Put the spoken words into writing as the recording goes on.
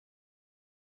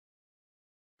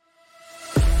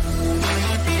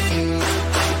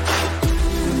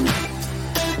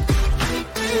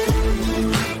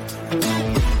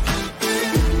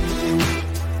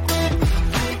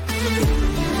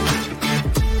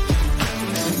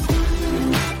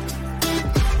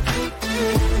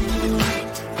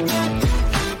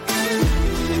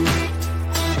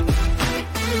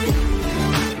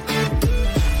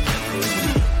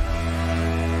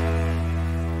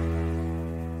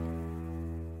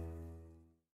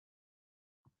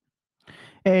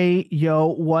Hey, yo,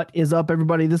 what is up,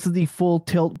 everybody? This is the Full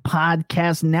Tilt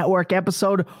Podcast Network,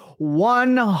 episode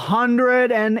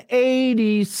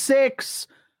 186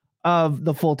 of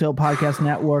the Full Tilt Podcast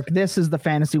Network. This is the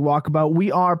Fantasy Walkabout.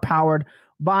 We are powered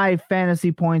by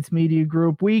Fantasy Points Media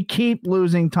Group. We keep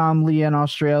losing Tom Lee in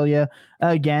Australia.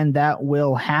 Again, that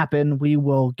will happen. We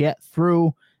will get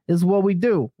through. This is what we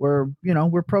do. We're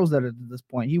pros at it at this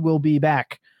point. He will be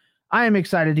back. I am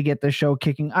excited to get this show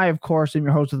kicking. I, of course, am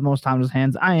your host with the most time in his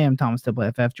hands. I am Thomas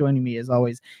Tipple FF. Joining me, as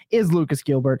always, is Lucas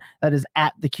Gilbert. That is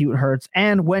at The Cute Hurts.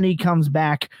 And when he comes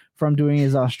back from doing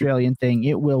his Australian thing,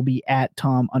 it will be at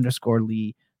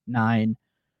Tom_Lee92.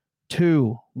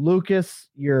 Lucas,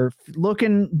 you're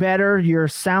looking better. You're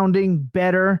sounding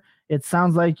better. It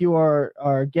sounds like you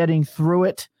are getting through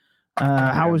it.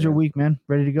 How was your week, man?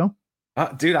 Ready to go?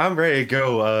 Dude, I'm ready to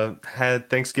go. Had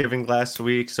Thanksgiving last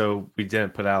week, so we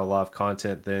didn't put out a lot of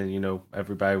content. Then,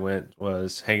 everybody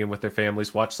was hanging with their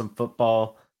families, watched some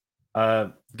football.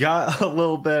 Got a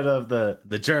little bit of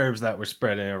the germs that were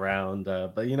spreading around,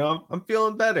 but I'm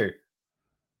feeling better.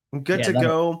 I'm good to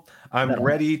go. I'm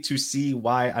ready to see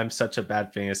why I'm such a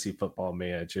bad fantasy football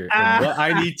manager and what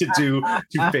I need to do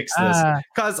to fix this.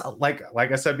 Because, like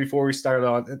I said before we started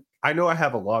on, I know I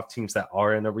have a lot of teams that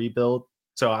are in a rebuild.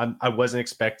 So I wasn't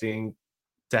expecting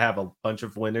to have a bunch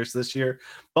of winners this year.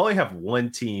 But I only have one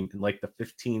team in like the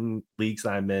 15 leagues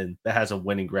I'm in that has a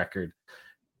winning record.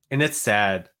 And it's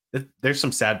sad. There's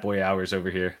some sad boy hours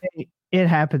over here. It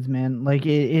happens, man. Like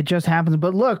it just happens.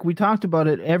 But look, we talked about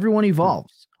it. Everyone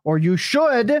evolves. Or you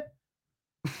should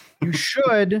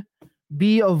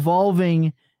be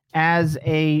evolving as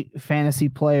a fantasy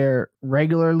player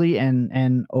regularly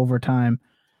and over time.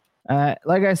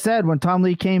 Like I said, when Tom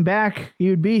Lee came back, he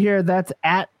would be here. That's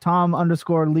at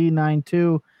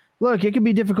Tom_Lee92. Look, it can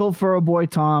be difficult for a boy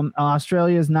Tom.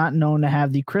 Australia is not known to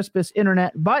have the crispest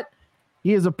internet, but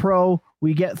he is a pro.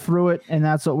 We get through it, and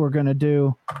that's what we're going to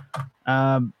do.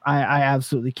 I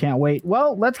absolutely can't wait.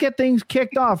 Well, let's get things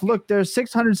kicked off. Look, there's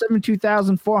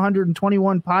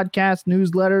 672,421 podcasts,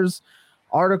 newsletters,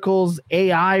 articles,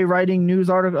 AI writing news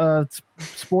article,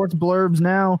 sports blurbs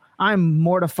now. I'm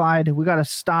mortified. We got to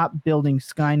stop building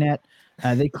Skynet.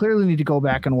 They clearly need to go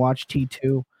back and watch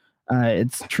T2.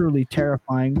 It's truly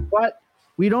terrifying. But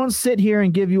we don't sit here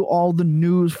and give you all the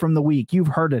news from the week. You've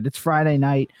heard it. It's Friday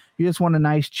night. You just want a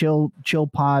nice chill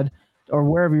pod, or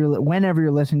whenever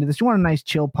you're listening to this, you want a nice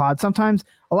chill pod. Sometimes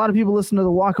a lot of people listen to the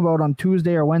Walkabout on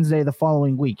Tuesday or Wednesday the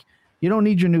following week. You don't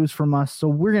need your news from us, so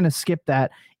we're going to skip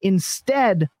that.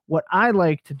 Instead, what I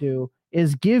like to do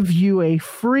is give you a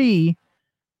free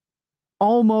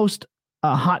almost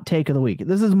a hot take of the week.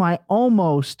 This is my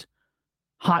almost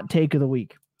hot take of the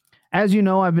week. As you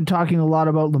know, I've been talking a lot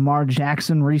about Lamar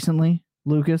Jackson recently,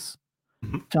 Lucas,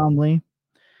 Tom Lee.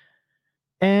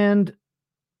 And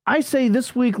I say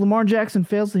this week, Lamar Jackson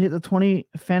fails to hit the 20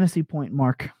 fantasy point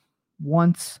mark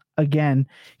once again.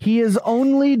 He has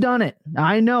only done it.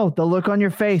 I know the look on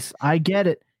your face. I get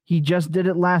it. He just did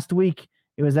it last week.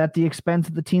 It was at the expense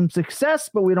of the team's success,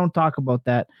 but we don't talk about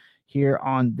that here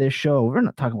on this show. We're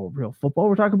not talking about real football.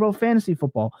 We're talking about fantasy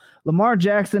football. Lamar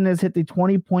Jackson has hit the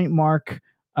 20-point mark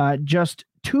just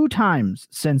 2 times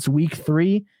since week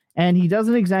 3, and he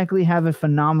doesn't exactly have a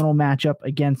phenomenal matchup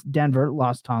against Denver.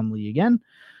 Lost Tom Lee again.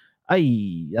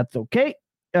 That's okay.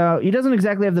 He doesn't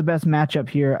exactly have the best matchup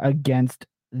here against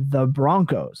the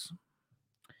Broncos.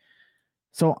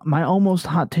 So my almost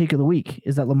hot take of the week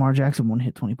is that Lamar Jackson won't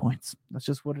hit 20 points. That's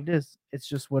just what it is. It's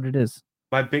just what it is.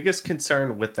 My biggest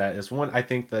concern with that is, one, I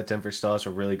think that Denver still has a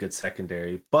really good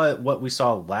secondary. But what we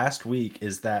saw last week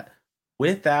is that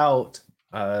without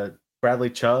Bradley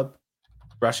Chubb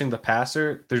rushing the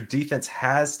passer, their defense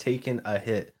has taken a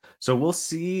hit. So we'll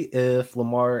see if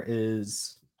Lamar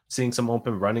is seeing some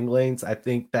open running lanes. I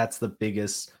think that's the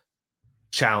biggest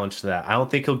challenge to that. I don't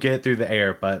think he'll get it through the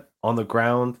air, but on the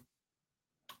ground,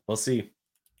 we'll see.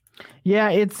 Yeah,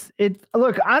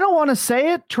 look, I don't want to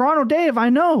say it. Toronto Dave, I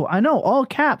know, all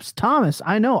caps. Thomas,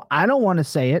 I know. I don't want to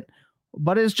say it,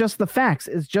 but it's just the facts.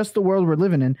 It's just the world we're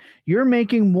living in. You're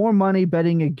making more money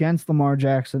betting against Lamar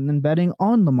Jackson than betting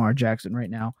on Lamar Jackson right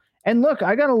now. And look,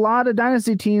 I got a lot of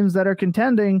dynasty teams that are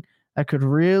contending that could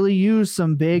really use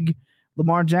some big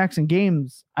Lamar Jackson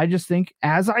games. I just think,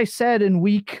 as I said in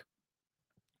week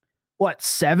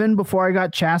 7 before I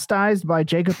got chastised by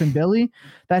Jacob and Billy,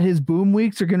 that his boom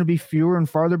weeks are going to be fewer and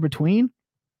farther between.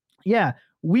 Yeah,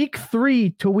 week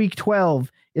 3 to week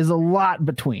 12 is a lot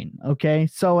between. Okay,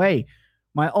 so hey,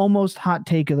 my almost hot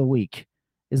take of the week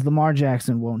is Lamar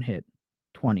Jackson won't hit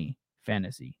 20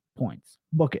 fantasy points.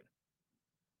 Book it.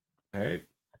 All right.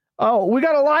 Oh, we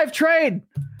got a live trade.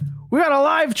 We got a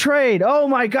live trade. Oh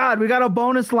my God, we got a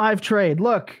bonus live trade.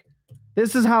 Look,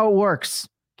 this is how it works.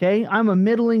 Okay, I'm a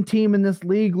middling team in this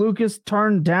league. Lucas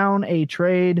turned down a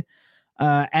trade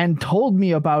and told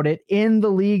me about it in the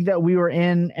league that we were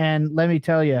in. And let me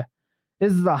tell you,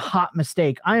 this is a hot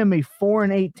mistake. I am a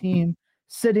 4-8 team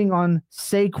sitting on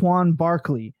Saquon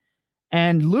Barkley.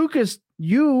 And Lucas,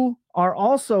 you are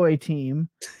also a team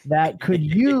that could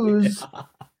use.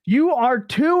 You are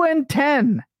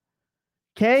 2-10.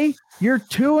 Okay, you're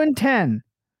 2-10.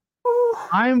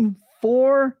 I'm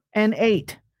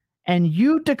 4-8, and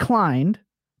you declined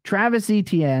Travis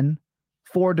Etienne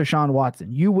for Deshaun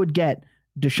Watson. You would get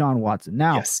Deshaun Watson.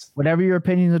 Now, Yes. Whatever your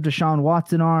opinions of Deshaun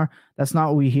Watson are, that's not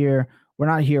what we hear. We're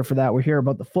not here for that. We're here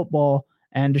about the football.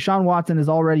 And Deshaun Watson is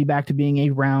already back to being a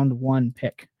round 1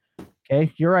 pick.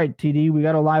 Okay, you're right, TD. We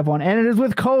got a live one, and it is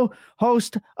with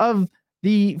co-host of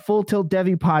the Full Tilt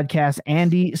Devy podcast,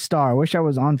 Andy Starr. Wish I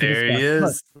was on for There this. he is.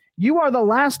 Look, you are the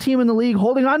last team in the league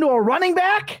holding on to a running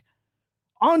back.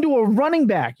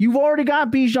 You've already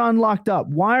got Bijan locked up.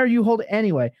 Why are you holding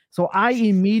anyway? So I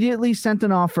immediately sent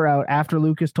an offer out after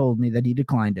Lucas told me that he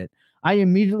declined it. I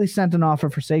immediately sent an offer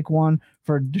for Saquon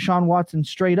for Deshaun Watson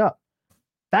straight up.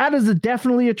 That is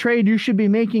definitely a trade you should be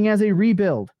making as a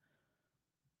rebuild.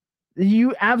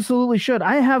 You absolutely should.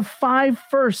 I have 5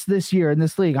 firsts this year in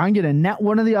this league. I'm going to net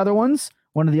one of the other ones,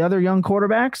 one of the other young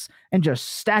quarterbacks, and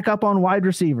just stack up on wide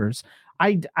receivers.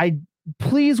 I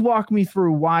please walk me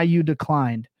through why you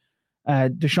declined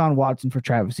Deshaun Watson for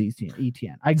Travis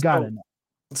Etienne. I got it.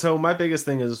 So my biggest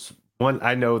thing is, one,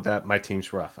 I know that my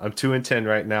team's rough. I'm 2-10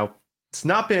 right now. It's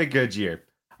not been a good year.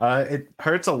 It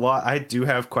hurts a lot. I do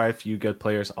have quite a few good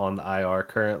players on the IR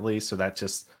currently, so that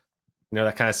just,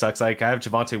 that kind of sucks. Like, I have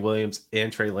Javonte Williams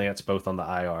and Trey Lance both on the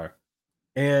IR.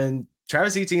 And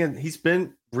Travis Etienne, he's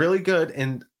been really good.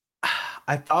 And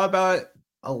I thought about it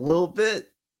a little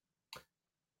bit,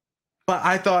 but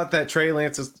I thought that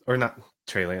Travis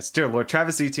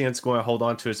Etienne's going to hold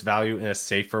on to his value in a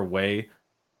safer way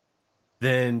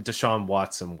than Deshaun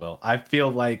Watson will. I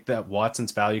feel like that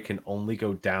Watson's value can only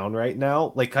go down right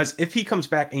now. Like, because if he comes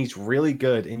back and he's really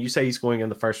good, and you say he's going in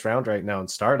the first round right now in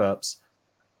startups,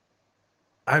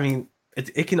 I mean,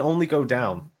 it can only go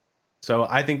down. So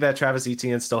I think that Travis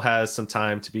Etienne still has some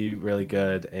time to be really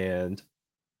good. And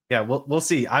yeah, we'll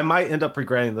see. I might end up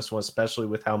regretting this one, especially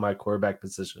with how my quarterback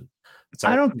position.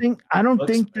 I don't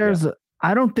think there's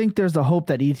a hope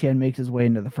that Etienne makes his way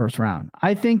into the first round.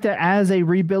 I think that as a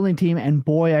rebuilding team, and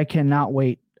boy, I cannot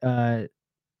wait to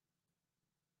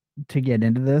get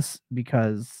into this,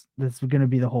 because this is going to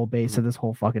be the whole base of this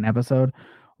whole fucking episode.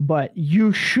 But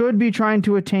you should be trying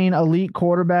to attain elite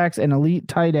quarterbacks and elite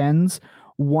tight ends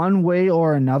one way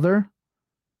or another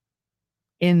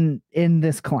in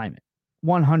this climate.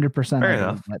 100%. Fair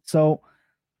enough. So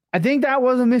I think that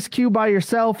was a miscue by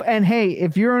yourself. And hey,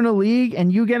 if you're in a league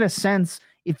and you get a sense,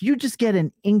 if you just get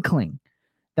an inkling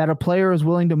that a player is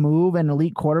willing to move an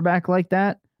elite quarterback like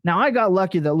that. Now, I got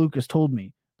lucky that Lucas told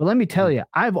me, but let me tell you,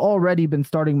 I've already been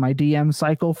starting my DM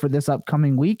cycle for this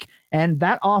upcoming week, and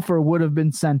that offer would have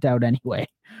been sent out anyway.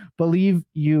 Believe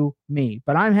you me.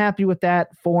 But I'm happy with that.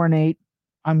 4-8.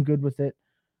 I'm good with it.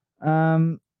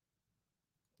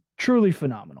 Truly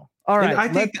phenomenal. All right.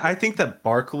 I think that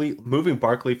moving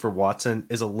Barkley for Watson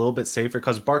is a little bit safer,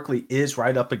 because Barkley is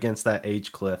right up against that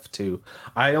age cliff too.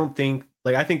 I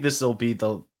think this will be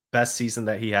the best season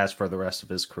that he has for the rest of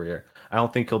his career. I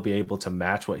don't think he'll be able to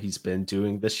match what he's been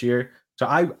doing this year. So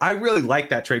I really like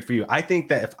that trade for you. I think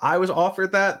that if I was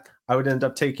offered that, I would end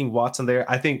up taking Watson there.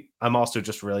 I think I'm also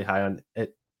just really high on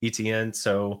ETN.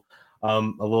 So a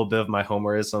little bit of my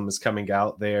homerism is coming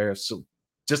out there. So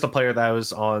just a player that I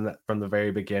was on from the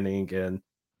very beginning and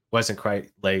wasn't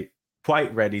quite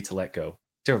ready to let go.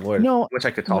 Dear Lord, wish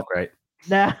I could talk right.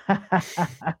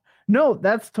 No,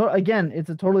 that's again, it's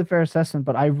a totally fair assessment,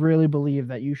 but I really believe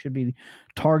that you should be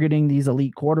targeting these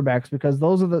elite quarterbacks, because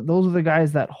those are the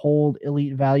guys that hold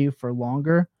elite value for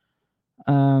longer.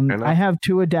 I have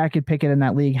Tua, Dak, and Pickett in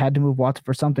that league. Had to move Watson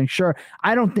for something. Sure,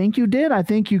 I don't think you did. I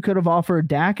think you could have offered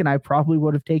Dak, and I probably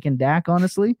would have taken Dak.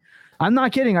 Honestly, I'm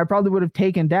not kidding. I probably would have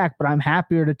taken Dak, but I'm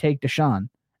happier to take Deshaun.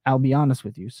 I'll be honest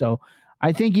with you. So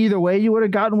I think either way you would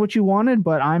have gotten what you wanted,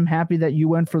 but I'm happy that you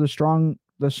went for the strong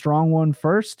one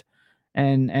first,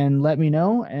 and let me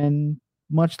know. And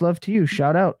much love to you.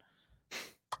 Shout out.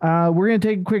 We're going to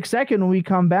take a quick second. When we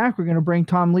come back, we're going to bring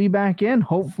Tom Lee back in,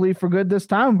 hopefully for good this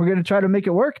time. We're going to try to make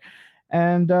it work.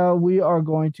 And we are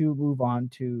going to move on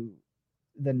to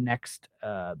the next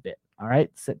bit. All right,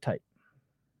 sit tight.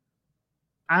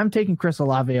 I'm taking Chris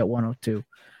Olave at 102.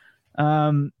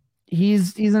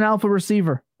 He's an alpha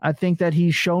receiver. I think that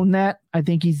he's shown that. I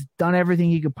think he's done everything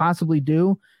he could possibly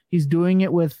do. He's doing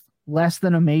it with less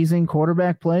than amazing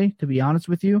quarterback play, to be honest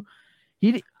with you.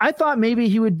 I thought maybe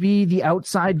he would be the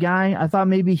outside guy. I thought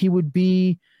maybe he would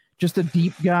be just a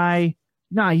deep guy.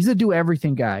 Nah, he's a do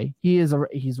everything guy. He's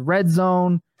red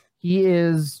zone. He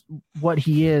is what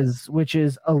he is, which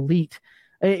is elite.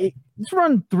 He's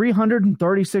run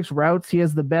 336 routes. He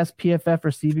has the best PFF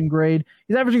receiving grade.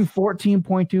 He's averaging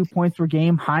 14.2 points per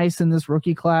game, highest in this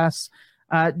rookie class.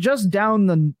 Just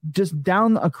down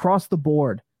across the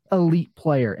board, elite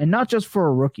player, and not just for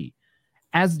a rookie,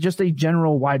 as just a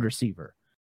general wide receiver.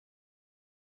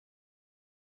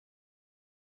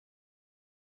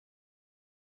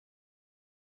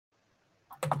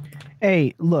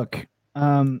 Hey, look,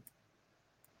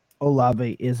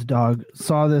 Olave is dog.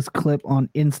 Saw this clip on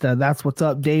Insta. That's what's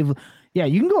up, Dave. Yeah,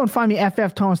 you can go and find me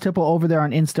FF Thomas Tipple over there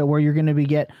on Insta, where you're going to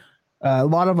get a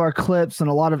lot of our clips and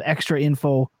a lot of extra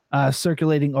info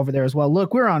circulating over there as well.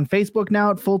 Look, we're on Facebook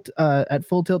now at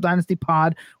Full Tilt Dynasty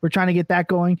Pod. We're trying to get that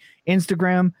going.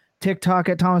 Instagram, TikTok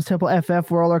at Thomas Tipple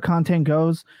FF, where all our content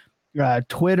goes.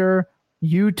 Twitter,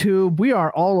 YouTube. We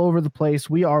are all over the place.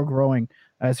 We are growing.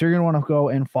 So you're going to want to go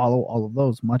and follow all of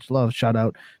those. Much love. Shout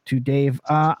out to Dave.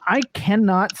 I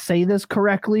cannot say this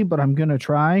correctly, but I'm going to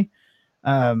try.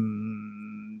 Utsilo?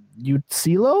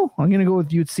 I'm going to go with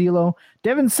Utsilo.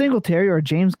 Devin Singletary or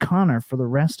James Conner for the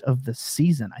rest of the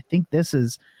season. I think this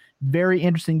is very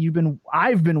interesting.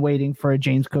 I've been waiting for a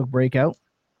James Cook breakout,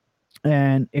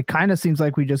 and it kind of seems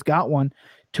like we just got one.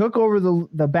 Took over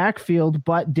the backfield,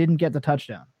 but didn't get the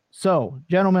touchdown. So,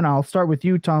 gentlemen, I'll start with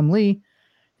you, Tom Lee.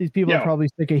 These people are probably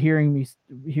sick of hearing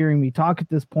me talk at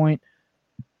this point.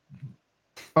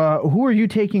 Who are you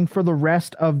taking for the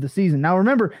rest of the season? Now,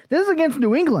 remember, this is against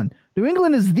New England. New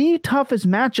England is the toughest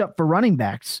matchup for running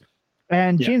backs.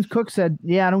 And James Cook said,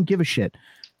 "Yeah, I don't give a shit."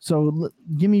 So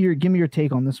give me your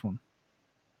take on this one.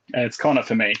 It's Connor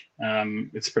for me.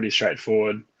 It's pretty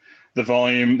straightforward. The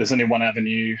volume, there's only one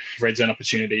avenue, red zone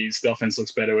opportunities. The offense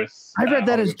looks better with. I read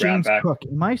that as James Cook.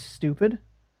 Am I stupid?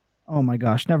 Oh my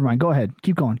gosh, never mind. Go ahead.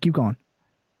 Keep going.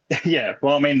 Yeah,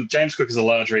 well, I mean, James Cook is a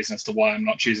large reason as to why I'm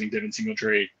not choosing Devin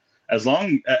Singletary, as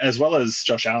well as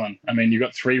Josh Allen. I mean, you've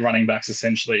got three running backs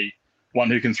essentially, one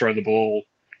who can throw the ball,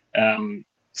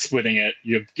 splitting it.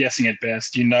 You're guessing at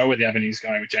best. You know where the avenue's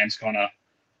going with James Conner.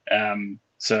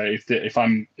 So if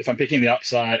I'm picking the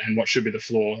upside and what should be the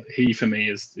floor, he for me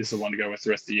is the one to go with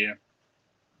the rest of the year.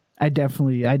 I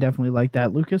definitely like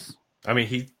that, Lucas. I mean,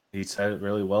 he said it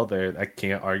really well there. I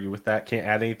can't argue with that. Can't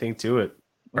add anything to it.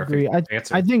 Agree.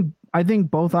 I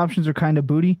think both options are kind of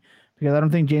booty, because I don't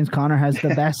think James Conner has the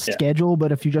best schedule.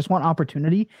 But if you just want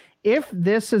opportunity, if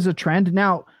this is a trend,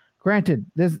 now granted,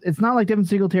 it's not like Devin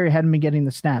Singletary hadn't been getting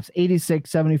the snaps. 86,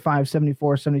 75,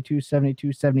 74, 72,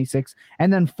 72, 76,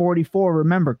 and then 44.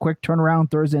 Remember, quick turnaround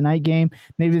Thursday night game.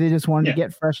 Maybe they just wanted to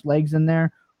get fresh legs in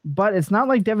there. But it's not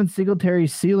like Devin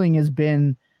Singletary's ceiling has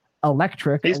been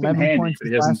electric. He's 11 been handy, points, but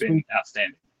he hasn't been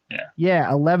outstanding. Yeah,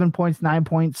 11 points, 9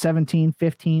 points, 17,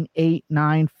 15, 8,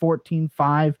 9, 14,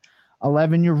 5,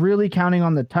 11. You're really counting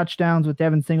on the touchdowns with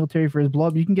Devin Singletary for his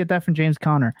blow-up. You can get that from James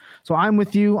Conner. So I'm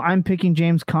with you. I'm picking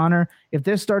James Conner. If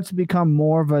this starts to become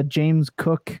more of a James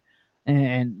Cook,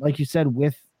 and like you said,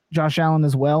 with Josh Allen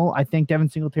as well, I think Devin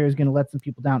Singletary is going to let some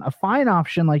people down. A fine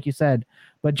option, like you said,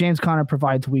 but James Conner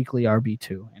provides weekly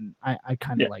RB2, and I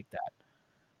kind of like that.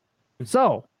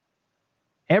 So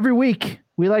every week,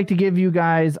 we like to give you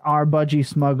guys our Budgie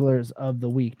Smugglers of the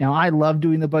week. Now, I love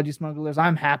doing the Budgie Smugglers.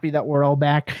 I'm happy that we're all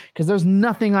back, because there's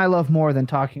nothing I love more than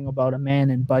talking about a man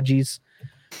in budgies.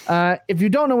 If you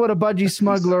don't know what a Budgie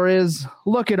Smuggler is,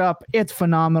 look it up. It's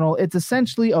phenomenal. It's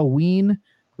essentially a ween,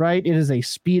 right? It is a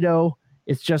Speedo.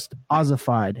 It's just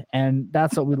ossified, and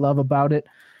that's what we love about it.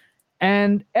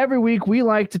 And every week we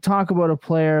like to talk about a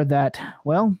player that,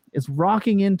 well, is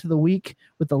rocking into the week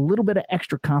with a little bit of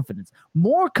extra confidence,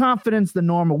 more confidence than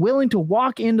normal, willing to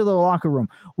walk into the locker room,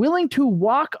 willing to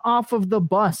walk off of the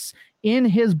bus in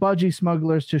his Budgie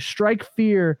Smugglers to strike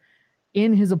fear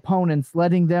in his opponents,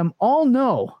 letting them all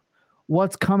know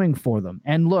what's coming for them.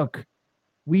 And look,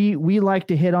 we like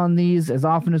to hit on these as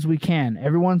often as we can.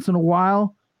 Every once in a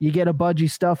while, you get a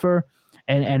Budgie stuffer,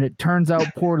 and it turns out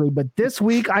poorly. But this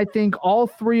week, I think all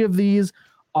three of these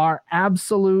are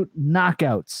absolute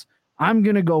knockouts. I'm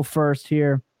going to go first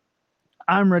here.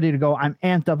 I'm ready to go. I'm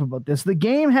amped up about this. The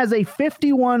game has a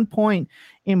 51-point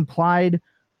implied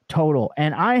total,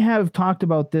 and I have talked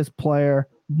about this player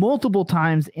multiple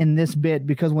times in this bit,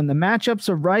 because when the matchups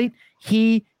are right,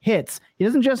 he hits. He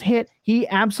doesn't just hit, he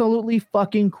absolutely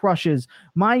fucking crushes.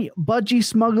 My Budgie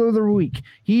Smuggler of the week,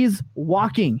 he's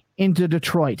walking into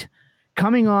Detroit,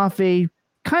 coming off a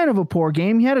kind of a poor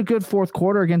game. He had a good fourth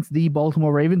quarter against the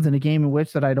Baltimore Ravens in a game in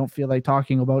which that I don't feel like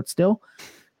talking about still.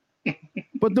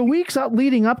 But the weeks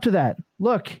leading up to that,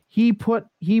 look, he put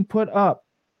up,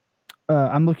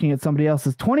 I'm looking at somebody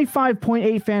else's,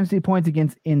 25.8 fantasy points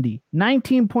against Indy,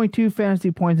 19.2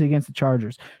 fantasy points against the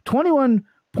Chargers,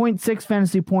 21.6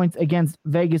 fantasy points against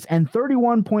Vegas, and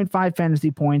 31.5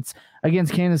 fantasy points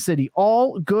against Kansas City.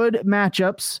 All good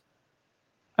matchups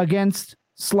against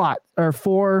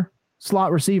four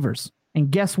slot receivers. And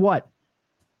guess what?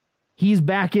 He's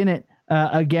back in it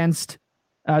against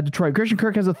Detroit. Christian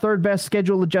Kirk has the third best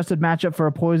schedule adjusted matchup for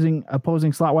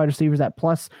opposing slot wide receivers at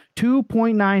plus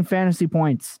 2.9 fantasy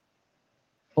points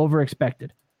over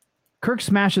expected. Kirk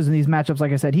smashes in these matchups.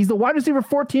 Like I said, he's the wide receiver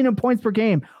 14 in points per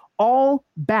game, all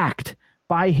backed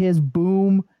by his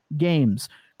boom games.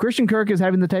 Christian Kirk is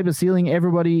having the type of ceiling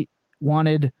everybody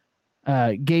wanted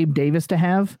Gabe Davis to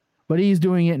have, but he's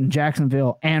doing it in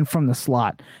Jacksonville and from the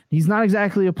slot. He's not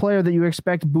exactly a player that you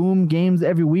expect boom games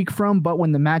every week from, but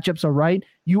when the matchups are right,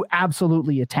 you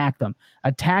absolutely attack them.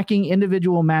 Attacking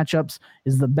individual matchups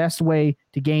is the best way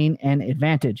to gain an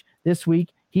advantage. This week,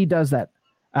 he does that.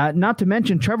 Not to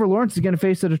mention, Trevor Lawrence is going to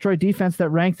face the Detroit defense that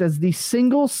ranks as the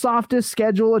single softest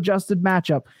schedule-adjusted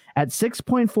matchup at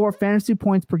 6.4 fantasy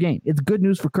points per game. It's good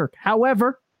news for Kirk.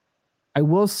 However, I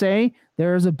will say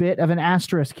there is a bit of an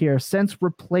asterisk here. Since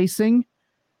replacing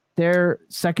their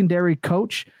secondary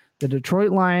coach, the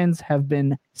Detroit Lions have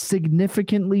been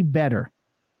significantly better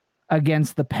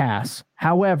against the pass.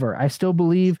 However, I still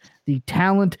believe the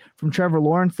talent from Trevor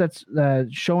Lawrence that's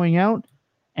showing out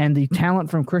and the talent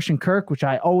from Christian Kirk, which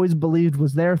I always believed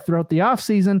was there throughout the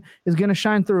offseason, is going to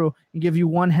shine through and give you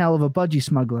one hell of a budgie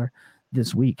smuggler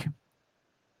this week.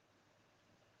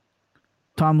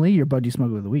 Tom Lee, your budgie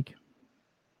smuggler of the week.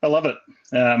 I love it.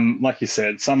 Like you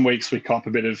said, some weeks we cop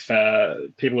a bit of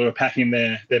people who are packing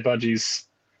their budgies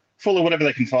full of whatever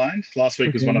they can find. Last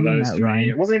week was one of those for me.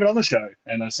 It wasn't even on the show,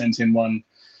 and I sent in one,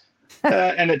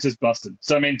 and it just busted.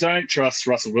 So, I mean, don't trust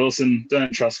Russell Wilson.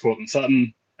 Don't trust Cortland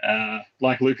Sutton.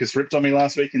 Like Lucas ripped on me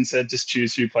last week and said, just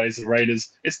choose who plays the Raiders.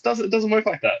 It doesn't work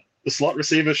like that. The slot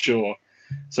receiver, sure.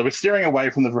 So we're steering away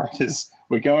from the Raiders.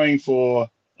 We're going for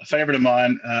a favorite of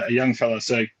mine, a young fella.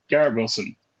 So Garrett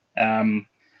Wilson.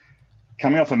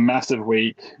 Coming off a massive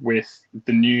week with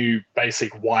the new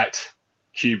basic white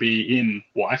QB in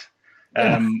white,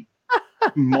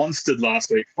 monstered last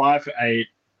week, 5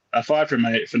 from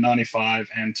 8 for 95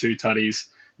 and 2 tutties.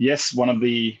 Yes, one of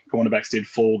the cornerbacks did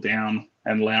fall down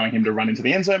and allowing him to run into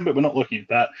the end zone, but we're not looking at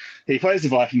that. He plays the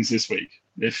Vikings this week.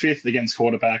 They're 5th against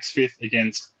quarterbacks, 5th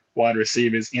against wide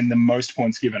receivers in the most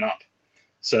points given up.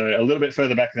 So a little bit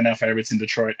further back than our favorites in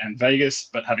Detroit and Vegas,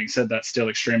 but having said that, still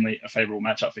extremely a favorable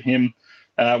matchup for him.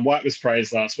 White was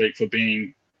praised last week for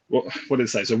being, what did it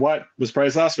say? So White was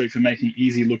praised last week for making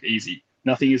easy look easy.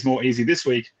 Nothing is more easy this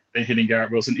week than hitting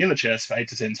Garrett Wilson in the chest for 8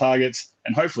 to 10 targets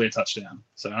and hopefully a touchdown.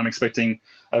 So I'm expecting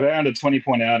around a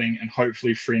 20-point outing and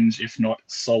hopefully fringe, if not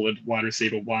solid, wide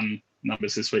receiver 1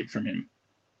 numbers this week from him.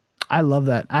 I love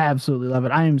that. I absolutely love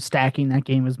it. I am stacking that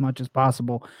game as much as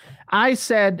possible. I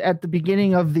said at the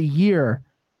beginning of the year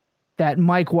that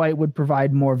Mike White would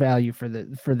provide more value for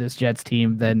this Jets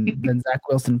team than Zach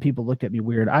Wilson. People looked at me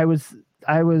weird. I was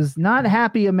not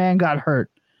happy a man got hurt,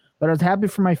 but I was happy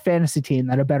for my fantasy team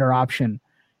that a better option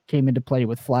came into play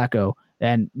with Flacco,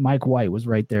 and Mike White was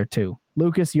right there too.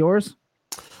 Lucas, yours?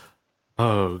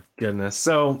 Oh goodness.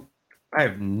 So I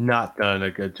have not done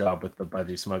a good job with the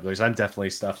budgie smugglers. I'm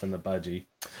definitely stuffing the budgie,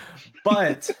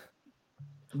 but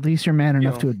at least you're man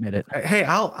enough to admit it. Hey,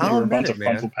 I'll admit it,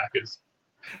 man. Packers.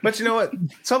 But you know what?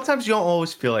 Sometimes you don't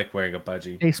always feel like wearing a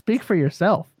budgie. Hey, speak for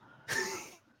yourself.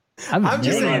 I'm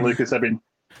just saying, Lucas,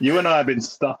 you and I have been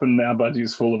stuffing our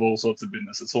budgies full of all sorts of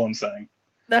business. That's all I'm saying.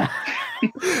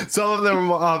 Some of them are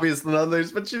more obvious than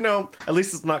others, but at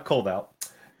least it's not cold out.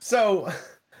 So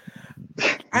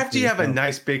after you have a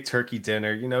nice big turkey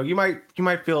dinner, you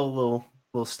might feel a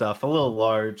little stuff, a little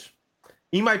large.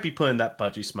 You might be putting that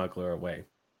budgie smuggler away.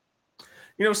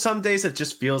 Some days it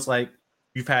just feels like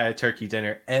you've had a turkey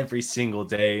dinner every single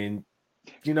day, and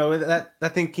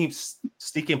that thing keeps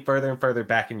sneaking further and further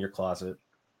back in your closet.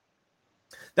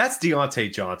 That's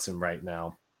Deontay Johnson right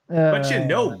now. But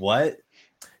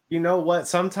you know what?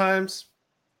 Sometimes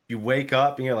you wake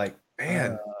up and you're like,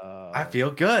 man, I feel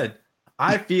good.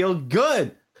 I feel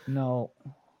good. No.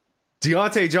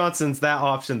 Deontay Johnson's that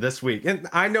option this week. And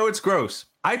I know it's gross.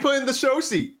 I put in the show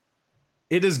seat.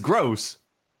 It is gross.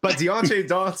 But Deontay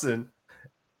Johnson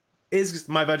is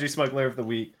my budgie smuggler of the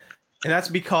week. And that's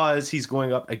because he's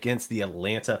going up against the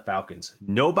Atlanta Falcons.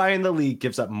 Nobody in the league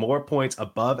gives up more points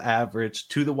above average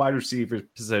to the wide receiver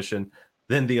position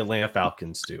than the Atlanta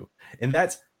Falcons do. And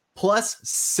that's plus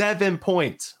 7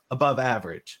 points above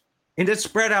average. And it's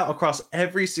spread out across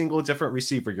every single different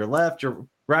receiver. Your left, your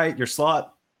right, your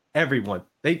slot, everyone.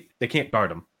 They can't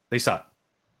guard them. They suck.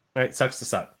 Right? Sucks to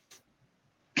suck.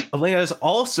 Atlanta is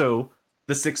also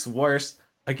the 6th worst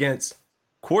against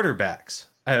quarterbacks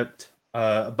at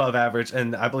above average,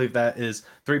 and I believe that is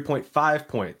 3.5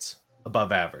 points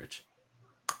above average.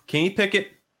 Kenny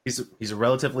Pickett, he's a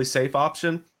relatively safe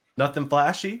option. Nothing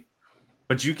flashy,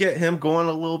 but you get him going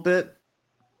a little bit.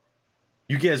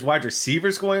 You get his wide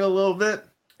receivers going a little bit,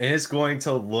 and it's going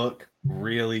to look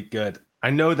really good. I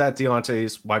know that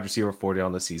Deontay's wide receiver 40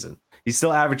 on the season. He's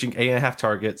still averaging 8.5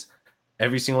 targets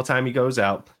every single time he goes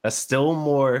out. That's still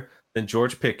more than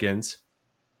George Pickens.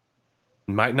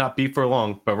 Might not be for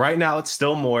long, but right now it's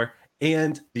still more.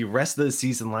 And the rest of the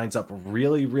season lines up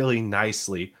really, really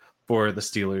nicely for the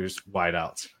Steelers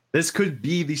wideouts. This could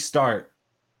be the start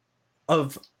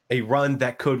of a run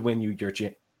that could win you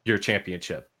your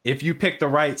championship. If you pick the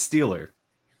right Steeler,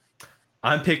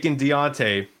 I'm picking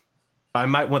Deontay. I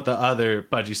might want the other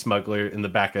budgie smuggler in the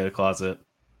back of the closet,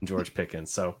 George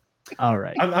Pickens. So, all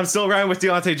right, I'm still riding with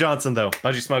Deontay Johnson though,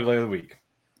 budgie smuggler of the week.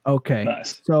 Okay,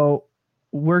 nice. So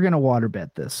we're gonna water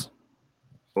bet this.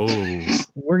 Oh,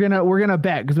 we're gonna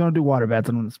bet because we don't do water bets.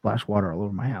 I'm gonna splash water all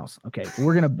over my house. Okay,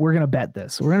 we're gonna bet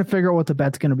this. We're gonna figure out what the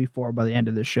bet's gonna be for by the end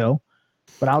of the show.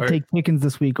 But I'll take Pickens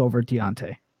this week over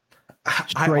Deontay.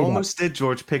 I almost did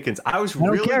George Pickens. I was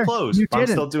really close. You but I'm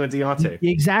didn't. still doing Deontay.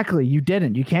 Exactly. You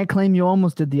didn't. You can't claim you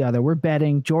almost did the other. We're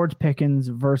betting George Pickens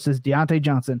versus Deontay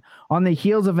Johnson on the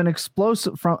heels of an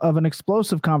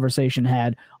explosive conversation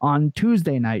had on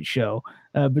Tuesday night show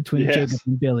between Jacob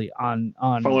and Billy on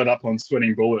followed up on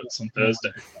Sweating Bullets on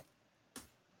Thursday.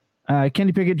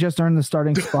 Kenny Pickett just earned the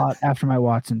starting spot after my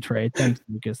Watson trade. Thanks,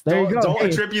 Lucas. There you go. Don't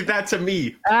attribute that to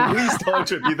me. Please don't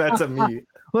attribute that to me.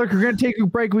 Look, we're going to take a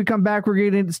break. We come back. We're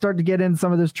going to start to get into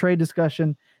some of this trade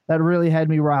discussion that really had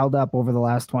me riled up over the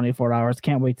last 24 hours.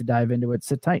 Can't wait to dive into it.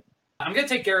 Sit tight. I'm going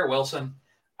to take Garrett Wilson.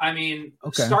 I mean,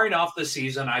 starting off the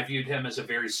season, I viewed him as a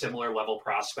very similar level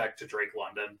prospect to Drake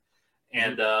London.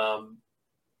 And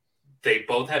they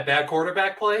both had bad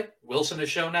quarterback play. Wilson has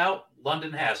shown out.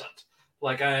 London hasn't.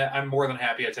 Like, I'm more than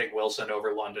happy to take Wilson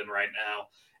over London right now.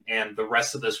 And the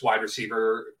rest of this wide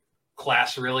receiver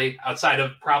class, really, outside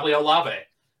of probably Olave.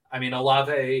 I mean,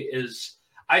 Olave is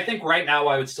 – I think right now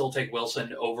I would still take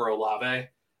Wilson over Olave.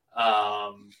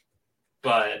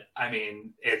 But, I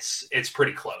mean, it's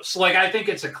pretty close. Like, I think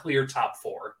it's a clear top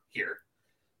 4 here.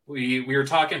 We were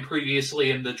talking previously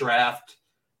in the draft.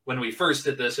 When we first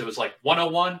did this, it was like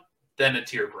 101, then a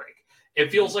tier break. It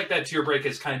feels like that tier break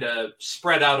is kind of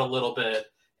spread out a little bit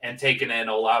and taken in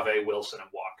Olave, Wilson, and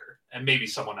Walker, and maybe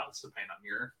someone else, depending on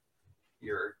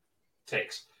your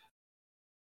takes.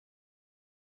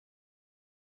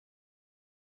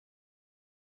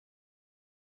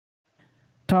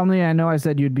 Tom Lee, I know I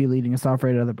said you'd be leading us off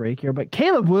right out of the break here, but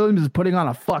Caleb Williams is putting on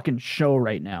a fucking show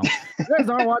right now. You guys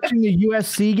aren't watching the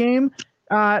USC game?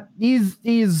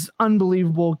 He's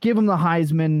unbelievable. Give him the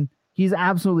Heisman. He's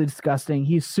absolutely disgusting.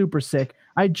 He's super sick.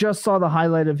 I just saw the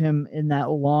highlight of him in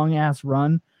that long-ass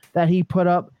run that he put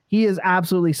up. He is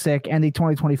absolutely sick, and the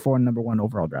 2024 number 1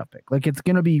 overall draft pick. Like, it's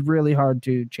going to be really hard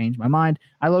to change my mind.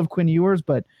 I love Quinn Ewers,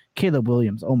 but Caleb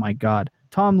Williams, oh my God.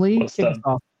 Tom Lee, kick us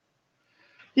off.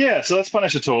 Yeah, so that's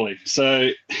Punisher Torley. So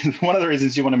one of the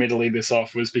reasons you wanted me to lead this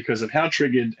off was because of how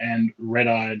triggered and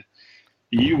red-eyed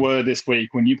you were this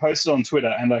week when you posted on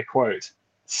Twitter, and I quote,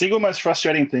 "Single most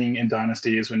frustrating thing in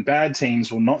Dynasty is when bad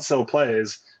teams will not sell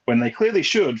players when they clearly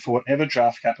should for whatever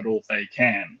draft capital they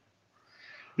can."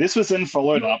 This was then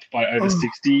followed up by over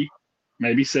 60,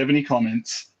 maybe 70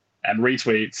 comments and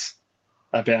retweets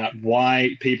about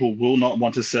why people will not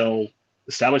want to sell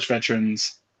established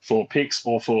veterans for picks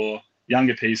or for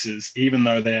younger pieces, even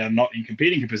though they are not in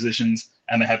competing positions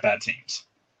and they have bad teams.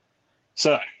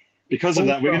 So because of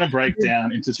that, we're going to break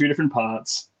down into 2 different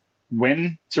parts: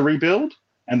 when to rebuild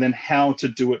and then how to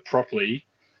do it properly,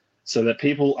 so that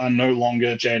people are no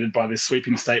longer jaded by this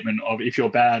sweeping statement of, if you're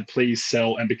bad, please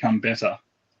sell and become better.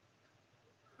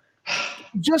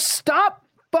 Just stop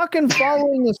fucking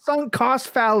following the sunk cost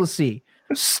fallacy.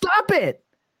 Stop it.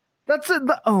 That's it.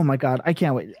 Oh my God. I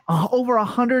can't wait. Over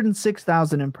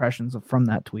 106,000 impressions from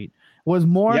that tweet. Was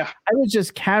more. Yeah. I was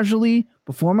just casually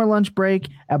before my lunch break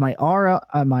at my IRL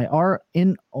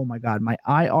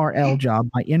job,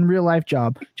 my in real life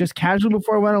job, just casually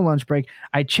before I went on lunch break.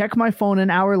 I check my phone an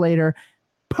hour later,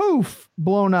 poof,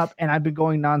 blown up, and I've been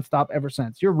going nonstop ever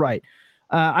since. You're right.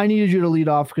 I needed you to lead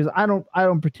off because I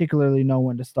don't particularly know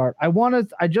when to start. I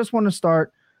just want to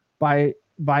start by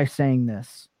saying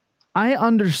this. I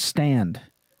understand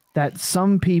that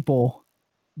some people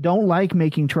don't like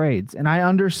making trades, and I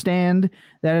understand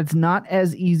that it's not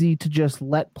as easy to just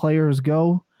let players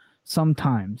go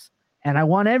sometimes. And I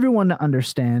want everyone to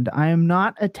understand I am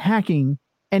not attacking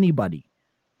anybody.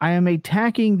 I am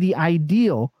attacking the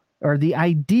ideal or the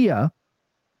idea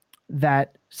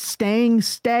that staying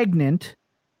stagnant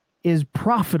is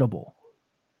profitable.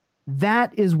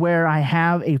 That is where I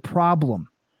have a problem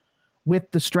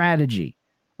with the strategy.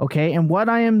 Okay. And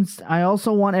I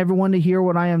also want everyone to hear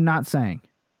what I am not saying.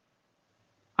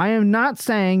 I am not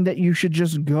saying that you should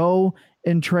just go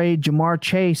and trade Jamar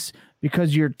Chase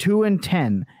because you're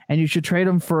 2-10 and you should trade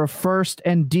him for a first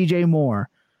and DJ Moore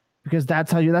because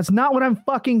that's not what I'm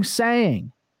fucking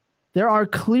saying. There are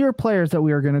clear players that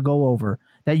we are going to go over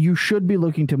that you should be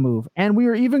looking to move. And we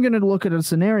are even going to look at a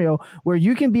scenario where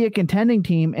you can be a contending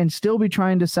team and still be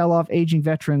trying to sell off aging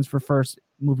veterans for first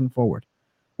moving forward.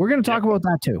 We're going to talk about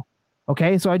that too.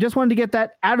 Okay. So I just wanted to get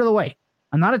that out of the way.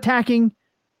 I'm not attacking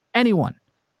anyone,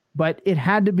 but it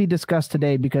had to be discussed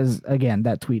today because, again,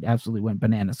 that tweet absolutely went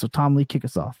bananas. So Tom Lee, kick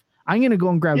us off. I'm going to go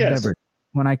and grab a beverage.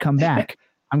 When I come back,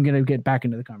 I'm going to get back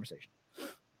into the conversation.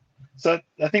 So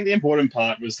I think the important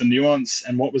part was the nuance,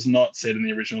 and what was not said in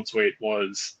the original tweet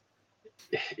was,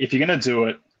 if you're going to do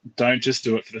it, don't just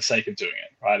do it for the sake of doing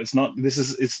it, right? It's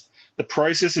the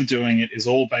process of doing it is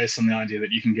all based on the idea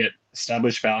that you can get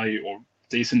established value or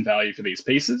decent value for these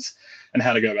pieces and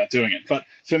how to go about doing it. But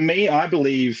for me, I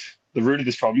believe the root of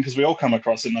this problem, because we all come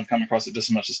across it, and I've come across it just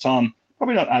as much as Tom,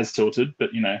 probably not as tilted,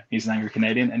 but he's an angry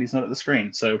Canadian and he's not at the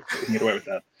screen, so we can get away with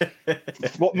that.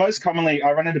 What most commonly,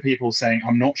 I run into people saying,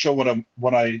 I'm not sure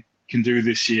what I can do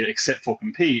this year except for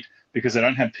compete because I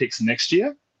don't have picks next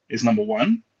year, is number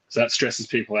one. So that stresses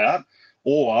people out.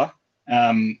 Or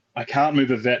I can't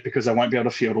move a vet because I won't be able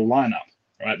to field a lineup,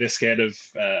 right? They're scared of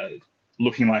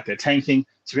looking like they're tanking.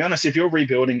 To be honest, if you're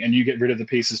rebuilding and you get rid of the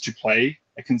pieces to play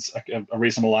a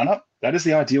reasonable lineup, that is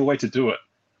the ideal way to do it.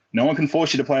 No one can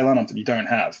force you to play a lineup that you don't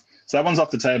have. So that one's off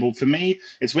the table. For me,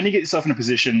 it's when you get yourself in a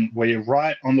position where you're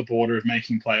right on the border of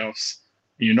making playoffs,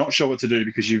 and you're not sure what to do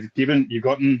because you've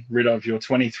gotten rid of your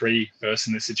 23 first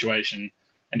in this situation,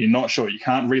 and you're not sure. You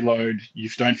can't reload. You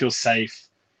don't feel safe,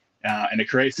 and it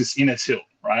creates this inner tilt,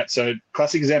 right? So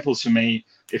classic examples for me,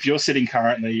 if you're sitting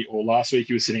currently, or last week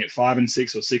you were sitting at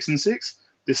 5-6 or 6-6,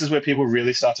 this is where people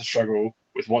really start to struggle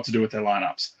with what to do with their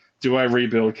lineups. Do I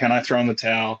rebuild? Can I throw in the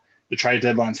towel? The trade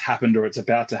deadline's happened or it's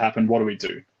about to happen. What do we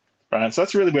do? Right. So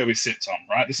that's really where we sit, Tom,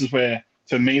 right? This is where,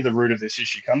 for me, the root of this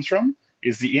issue comes from,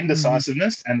 is the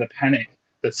indecisiveness and the panic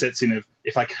that sets in of,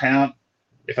 if I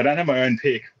don't have my own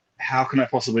pick, how can I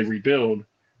possibly rebuild?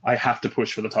 I have to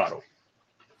push for the title.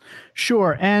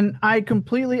 Sure. And I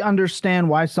completely understand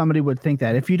why somebody would think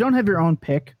that. If you don't have your own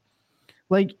pick,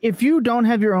 like if you don't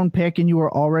have your own pick and you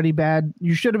were already bad,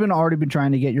 you should have already been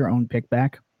trying to get your own pick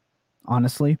back,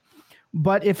 honestly.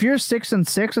 But if you're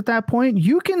 6-6 at that point,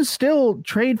 you can still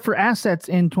trade for assets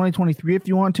in 2023 if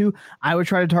you want to. I would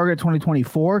try to target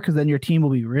 2024 because then your team will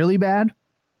be really bad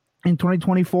in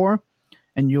 2024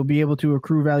 and you'll be able to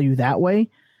accrue value that way.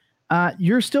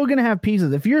 You're still going to have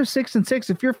pieces. If you're 6-6,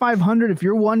 if you're 500, if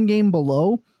you're one game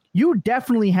below, you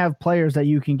definitely have players that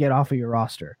you can get off of your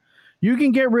roster. You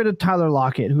can get rid of Tyler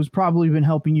Lockett, who's probably been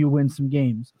helping you win some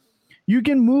games. You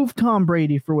can move Tom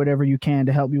Brady for whatever you can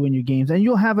to help you win your games, and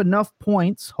you'll have enough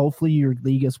points. Hopefully your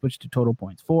league has switched to total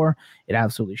points 4. It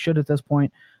absolutely should at this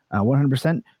point,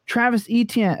 100%.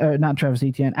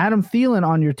 Adam Thielen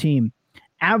on your team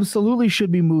absolutely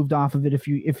should be moved off of it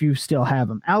if you still have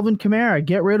him. Alvin Kamara,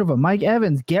 get rid of him. Mike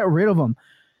Evans, get rid of him.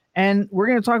 And we're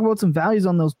going to talk about some values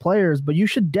on those players, but you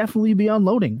should definitely be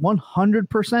unloading,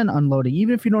 100% unloading,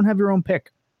 even if you don't have your own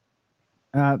pick.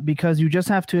 Because you just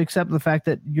have to accept the fact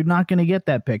that you're not going to get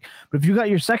that pick. But if you got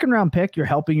your second round pick, you're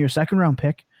helping your second round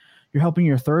pick. You're helping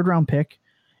your third round pick.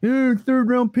 Your third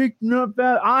round pick, not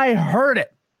bad. I heard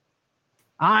it.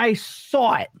 I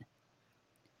saw it.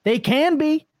 They can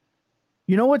be.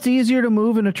 You know what's easier to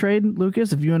move in a trade,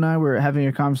 Lucas? If you and I were having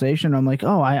a conversation, I'm like,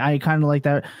 oh, I kind of like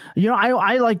that.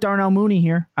 I like Darnell Mooney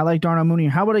here. How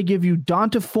about I give you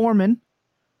Donta Foreman,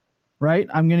 right?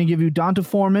 I'm going to give you Donta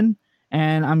Foreman.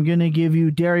 And I'm going to give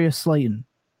you Darius Slayton,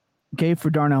 okay, for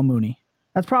Darnell Mooney.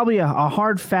 That's probably a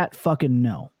hard, fat fucking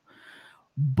no.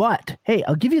 But, hey,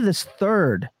 I'll give you this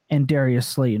third and Darius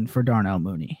Slayton for Darnell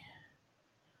Mooney.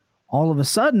 All of a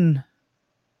sudden,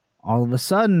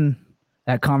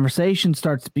 that conversation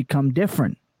starts to become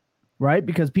different, right?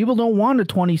 Because people don't want a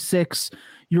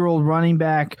 26-year-old running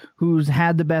back who's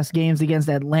had the best games against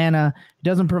Atlanta,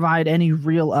 doesn't provide any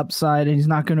real upside, and he's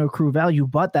not going to accrue value,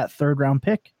 but that third-round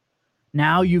pick.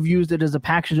 Now you've used it as a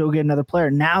package to go get another player.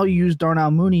 Now you use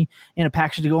Darnell Mooney in a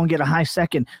package to go and get a high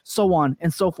second, so on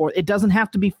and so forth. It doesn't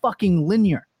have to be fucking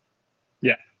linear.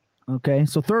 Yeah. Okay,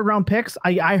 so third round picks,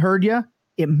 I heard you.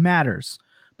 It matters.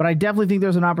 But I definitely think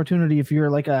there's an opportunity if you're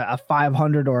like a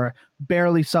 500 or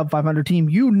barely sub 500 team.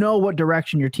 You know what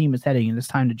direction your team is heading, and it's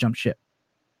time to jump ship.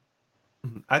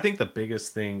 I think the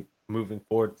biggest thing moving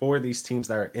forward for these teams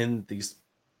that are in these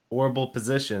horrible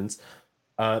positions,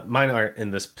 mine aren't in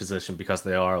this position because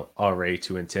they are already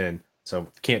 2-10, so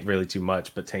can't really do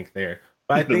much but tank there.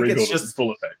 But I think it's just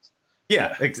full effect.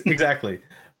 Yeah, exactly.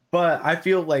 But I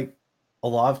feel like a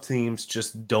lot of teams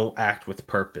just don't act with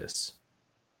purpose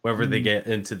whenever they get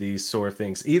into these sort of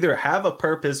things. Either have a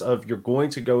purpose of you're going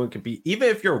to go and compete, even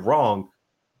if you're wrong,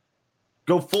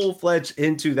 go full-fledged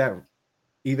into that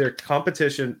either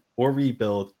competition or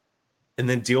rebuild, and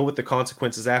then deal with the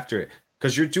consequences after it.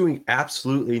 Because you're doing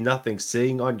absolutely nothing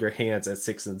sitting on your hands at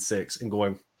 6-6 and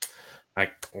going,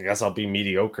 I guess I'll be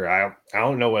mediocre. I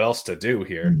don't know what else to do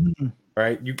here.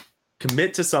 Right? You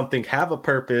commit to something, have a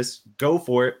purpose, go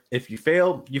for it. If you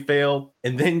fail, you fail,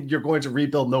 and then you're going to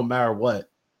rebuild no matter what.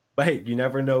 But hey, you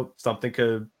never know. Something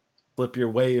could flip your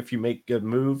way if you make good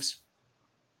moves.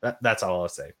 That's all I'll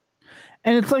say.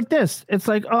 And it's like this. It's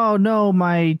like, oh, no,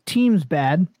 my team's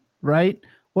bad, right?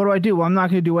 What do I do? Well, I'm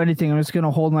not going to do anything. I'm just going to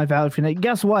hold my value for that.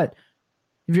 Guess what?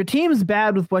 If your team's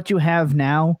bad with what you have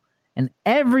now and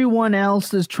everyone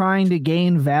else is trying to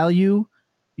gain value,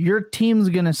 your team's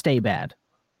going to stay bad.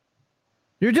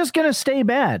 You're just going to stay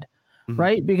bad,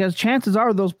 right? Because chances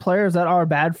are those players that are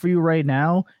bad for you right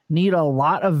now need a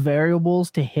lot of variables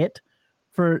to hit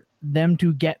for them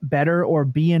to get better or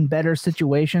be in better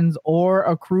situations or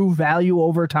accrue value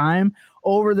over time.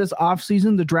 Over this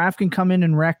offseason, the draft can come in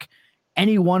and wreck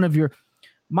any one of your...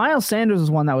 Miles Sanders is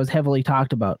one that was heavily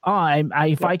talked about.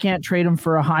 If I can't trade him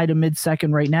for a high to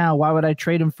mid-second right now, why would I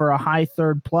trade him for a high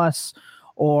third plus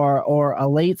or a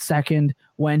late second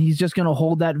when he's just going to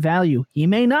hold that value? He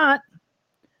may not.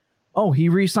 Oh, he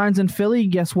re-signs in Philly.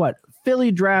 Guess what?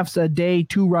 Philly drafts a day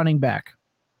 2 running back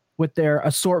with their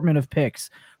assortment of picks.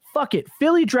 Fuck it.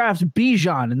 Philly drafts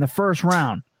Bijan in the first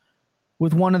round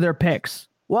with one of their picks.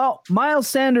 Well, Miles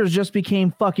Sanders just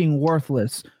became fucking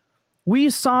worthless. We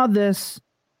saw this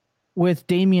with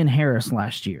Damian Harris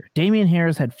last year. Damian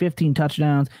Harris had 15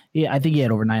 touchdowns. I think he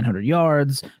had over 900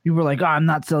 yards. You were like, I'm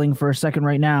not selling for a second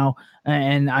right now,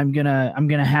 and I'm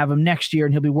gonna have him next year,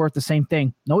 and he'll be worth the same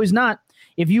thing. No, he's not.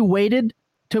 If you waited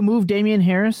to move Damian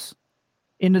Harris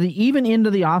into the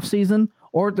offseason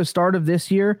or at the start of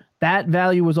this year, that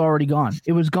value was already gone.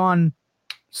 It was gone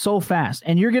so fast.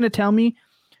 And you're gonna tell me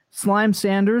Slime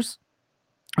Sanders,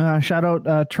 shout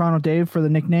out Toronto Dave for the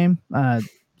nickname.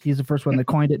 He's the first one that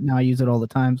coined it. Now I use it all the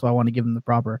time, so I want to give him the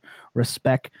proper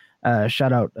respect.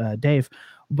 Shout out Dave.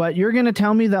 But you're going to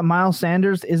tell me that Miles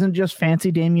Sanders isn't just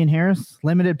fancy Damian Harris,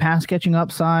 limited pass catching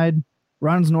upside,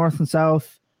 runs north and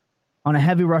south on a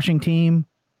heavy rushing team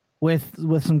with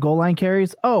some goal line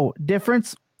carries? Oh,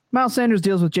 difference? Miles Sanders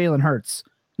deals with Jalen Hurts,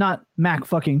 not Mac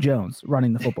fucking Jones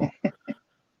running the football.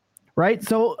 Right?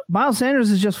 So Miles Sanders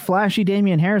is just flashy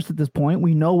Damian Harris at this point.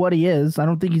 We know what he is. I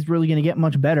don't think he's really going to get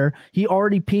much better. He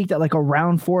already peaked at like a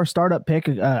round 4 startup pick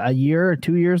a year or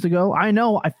 2 years ago. I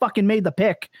know. I fucking made the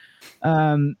pick.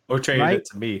 Or traded it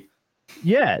to me.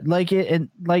 Yeah. Like it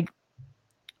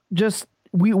just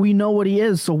we know what he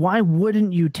is. So why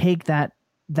wouldn't you take that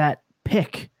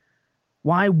pick?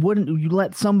 Why wouldn't you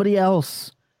let somebody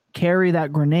else carry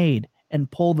that grenade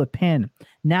and pull the pin?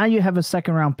 Now you have a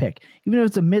second round pick, even if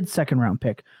it's a mid second round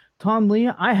pick. Tom Lee,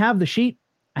 I have the sheet.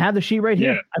 I have the sheet right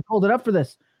here. I pulled it up for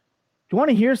this. Do you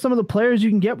want to hear some of the players you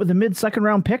can get with a mid second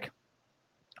round pick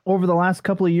over the last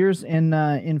couple of years in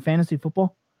fantasy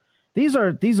football? These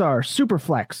are super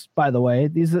flex, by the way.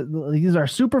 These are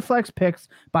super flex picks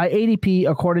by ADP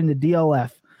according to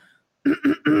DLF.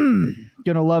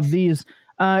 Gonna love these.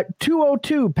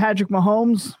 202 Patrick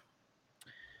Mahomes.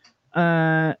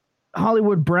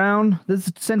 Hollywood Brown. This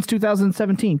is since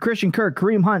 2017. Christian Kirk,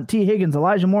 Kareem Hunt, T. Higgins,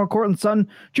 Elijah Moore, Cortland Sutton,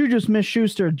 Juju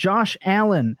Smith-Schuster, Josh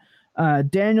Allen,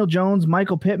 Daniel Jones,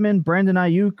 Michael Pittman, Brandon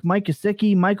Ayuk, Mike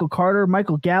Gesicki, Michael Carter,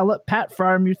 Michael Gallup, Pat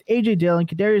Freiermuth, AJ Dillon,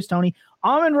 Kadarius Toney,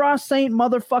 Amon-Ra St.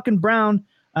 motherfucking Brown,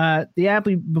 the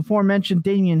aptly before mentioned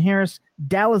Damian Harris,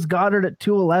 Dallas Goedert at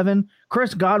 211,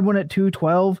 Chris Godwin at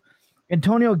 212,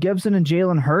 Antonio Gibson and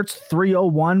Jalen Hurts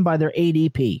 301 by their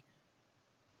ADP.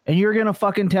 And you're going to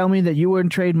fucking tell me that you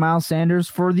wouldn't trade Miles Sanders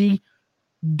for the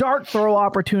dart throw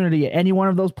opportunity at any one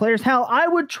of those players? Hell, I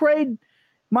would trade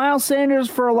Miles Sanders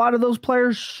for a lot of those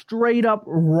players straight up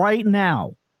right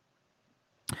now.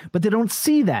 But they don't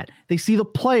see that. They see the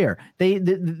player.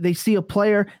 They see a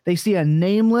player. They see a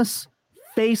nameless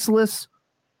faceless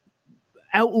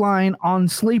outline on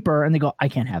sleeper, and they go, I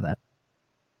can't have that.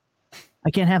 I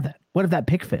can't have that. What if that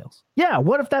pick fails? Yeah,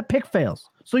 what if that pick fails?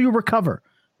 So you recover.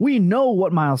 We know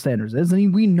what Miles Sanders is,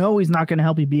 and we know he's not going to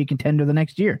help you be a contender the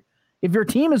next year. If your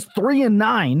team is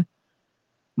 3-9,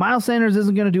 Miles Sanders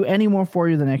isn't going to do any more for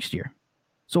you the next year.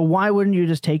 So why wouldn't you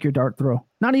just take your dart throw?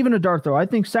 Not even a dart throw. I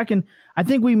think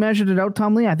we measured it out,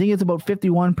 Tom Lee. I think it's about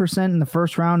 51% in the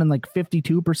first round and like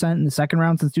 52% in the second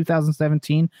round since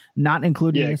 2017, not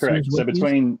including this correct. So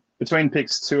between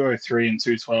picks 203 and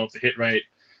 212, the hit rate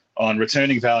on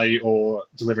returning value or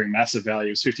delivering massive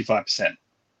value is 55%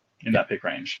 in that pick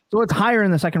range. So it's higher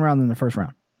in the second round than the first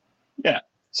round. Yeah.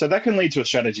 So that can lead to a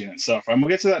strategy in itself. And we'll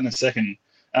get to that in a second.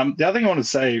 The other thing I wanted to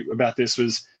say about this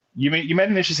was you made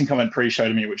an interesting comment pre-show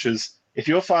to me, which is if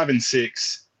you're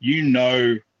 5-6, you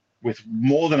know with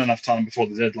more than enough time before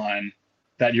the deadline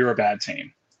that you're a bad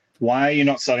team. Why are you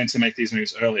not starting to make these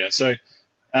moves earlier? So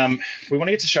we want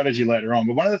to get to strategy later on.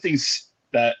 But one of the things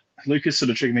that Lucas sort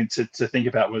of triggered me to think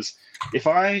about was if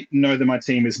I know that my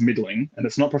team is middling and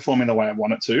it's not performing the way I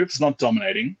want it to, if it's not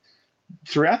dominating,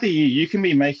 throughout the year, you can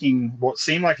be making what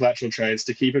seem like lateral trades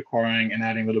to keep acquiring and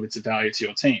adding little bits of value to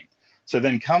your team. So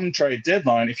then come trade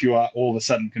deadline, if you are all of a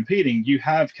sudden competing, you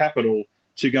have capital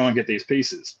to go and get these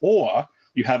pieces. Or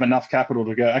you have enough capital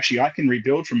to go, actually, I can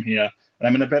rebuild from here and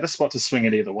I'm in a better spot to swing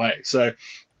it either way. So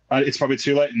it's probably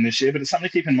too late in this year, but it's something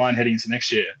to keep in mind heading into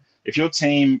next year. If your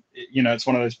team, it's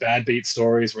one of those bad beat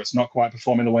stories where it's not quite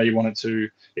performing the way you want it to,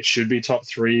 it should be top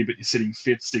 3, but you're sitting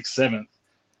 5th, 6th,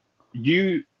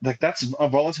 7th, that's a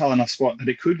volatile enough spot that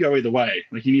it could go either way.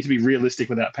 You need to be realistic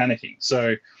without panicking.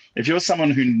 So if you're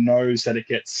someone who knows that it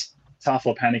gets tough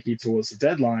or panicky towards the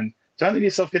deadline, don't let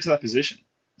yourself get to that position.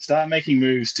 Start making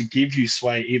moves to give you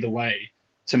sway either way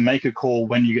to make a call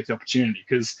when you get the opportunity.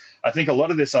 Because I think a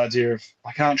lot of this idea of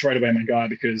I can't trade away my guy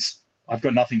because I've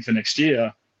got nothing for next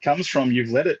year comes from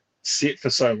you've let it sit for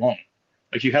so long.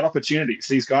 You had opportunities.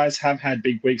 These guys have had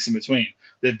big weeks in between.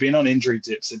 They've been on injury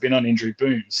dips. They've been on injury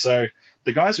booms. So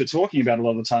the guys we're talking about a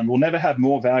lot of the time will never have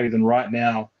more value than right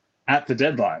now at the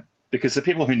deadline because the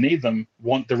people who need them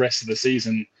want the rest of the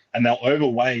season and they'll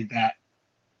overweigh that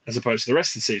as opposed to the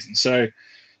rest of the season. So,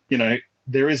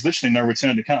 there is literally no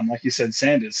return to come. Like you said,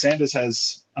 Sanders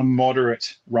has a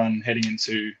moderate run heading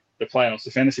into the playoffs,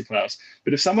 the fantasy playoffs.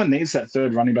 But if someone needs that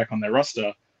third running back on their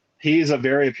roster, he is a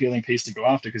very appealing piece to go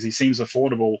after because he seems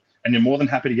affordable and you're more than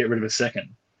happy to get rid of a second.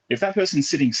 If that person's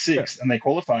sitting 6th and they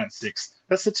qualify in 6th,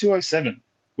 that's the 207.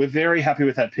 We're very happy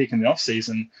with that pick in the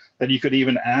offseason that you could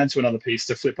even add to another piece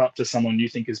to flip up to someone you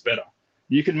think is better.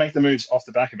 You can make the moves off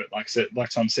the back of it. Like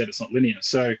Tom said, it's not linear.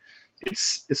 So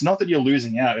it's not that you're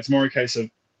losing out. It's more a case of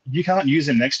you can't use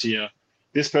him next year.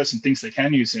 This person thinks they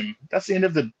can use him. That's the end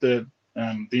of the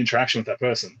interaction with that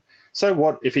person. So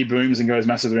what if he booms and goes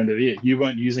massive at the end of the year? You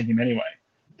weren't using him anyway.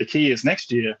 The key is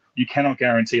next year, you cannot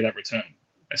guarantee that return.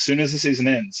 As soon as the season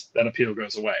ends, that appeal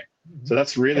goes away. So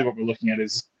that's really what we're looking at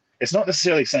is it's not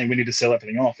necessarily saying we need to sell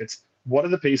everything off. It's what are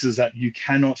the pieces that you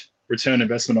cannot return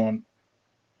investment on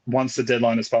once the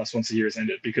deadline is passed, once the year is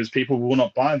ended, because people will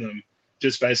not buy them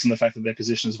just based on the fact that their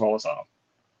position is volatile.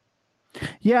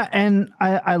 Yeah, and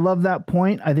I love that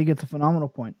point. I think it's a phenomenal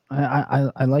point.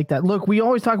 I like that. Look, we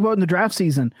always talk about in the draft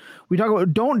season, we talk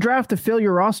about don't draft to fill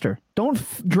your roster. Don't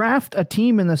draft a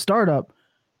team in the startup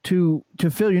to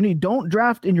fill your need. Don't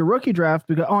draft in your rookie draft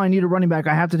because, I need a running back.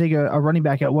 I have to take a running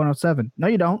back at 107. No,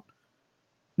 you don't.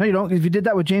 No, you don't. If you did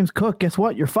that with James Cook, guess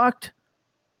what? You're fucked.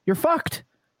 You're fucked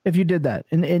if you did that.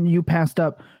 And you passed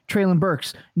up Traylon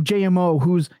Burks, JMO,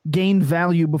 who's gained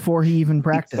value before he even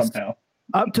practiced. Somehow.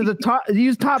 Up to the top,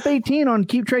 he's top 18 on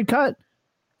keep trade cut.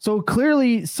 So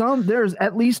clearly there's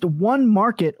at least one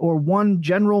market or one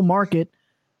general market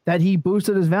that he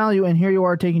boosted his value. And here you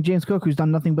are taking James Cook, who's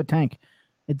done nothing but tank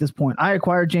at this point. I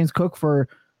acquired James Cook for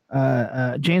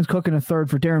James Cook and a third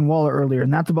for Darren Waller earlier.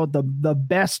 And that's about the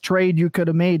best trade you could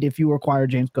have made if you acquired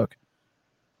James Cook.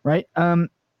 Right.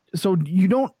 So you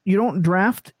don't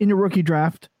draft in your rookie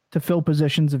draft to fill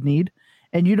positions of need.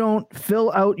 And you don't fill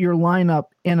out your lineup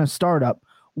in a startup.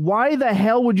 Why the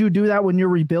hell would you do that when you're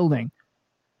rebuilding?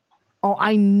 Oh,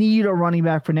 I need a running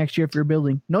back for next year if you're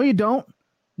building. No, you don't.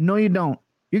 No, you don't.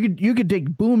 You could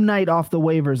take Boom Knight off the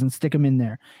waivers and stick him in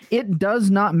there. It does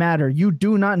not matter. You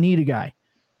do not need a guy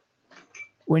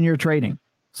when you're trading.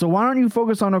 So why don't you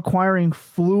focus on acquiring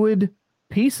fluid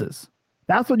pieces?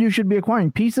 That's what you should be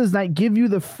acquiring. Pieces that give you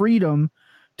the freedom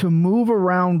to move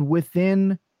around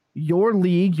within your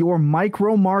league, your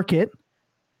micro market,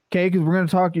 okay, because you're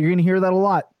going to hear that a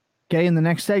lot, okay, in the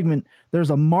next segment. There's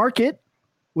a market,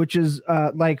 which is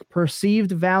like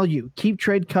perceived value, keep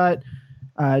trade cut,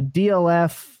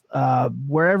 DLF,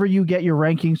 wherever you get your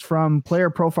rankings from, player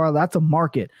profile, that's a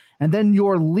market. And then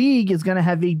your league is going to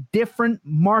have a different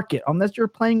market unless you're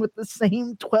playing with the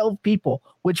same 12 people,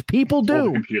 which people do.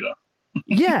 The computer.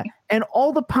 Yeah, and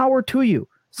all the power to you.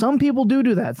 Some people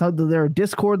do that. So there are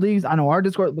Discord leagues. I know our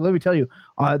Discord, but let me tell you,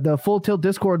 the Full Tilt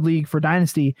Discord League for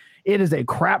Dynasty, it is a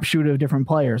crapshoot of different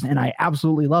players, and I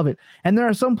absolutely love it. And there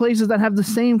are some places that have the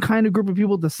same kind of group of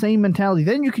people, the same mentality.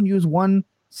 Then you can use one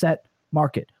set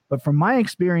market. But from my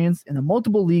experience in the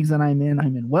multiple leagues that I'm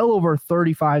in well over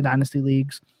 35 Dynasty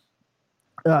leagues,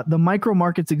 the micro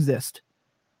markets exist.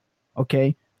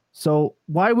 Okay? So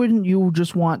why wouldn't you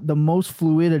just want the most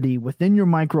fluidity within your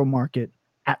micro market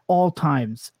at all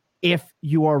times if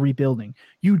you are rebuilding?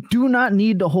 You do not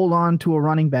need to hold on to a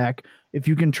running back if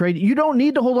you can trade. You don't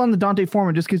need to hold on to Dante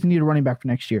Foreman just because you need a running back for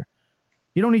next year.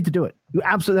 You don't need to do it.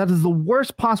 That is the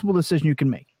worst possible decision you can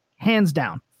make. Hands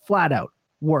down, flat out,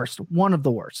 worst, one of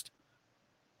the worst.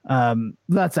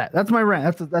 That's it. That's my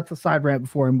rant. That's a side rant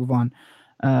before I move on.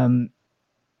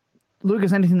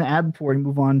 Lucas, anything to add before we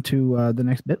move on to the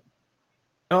next bit?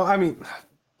 No, I mean,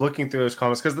 looking through those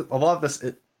comments, because a lot of this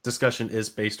discussion is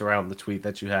based around the tweet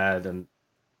that you had, and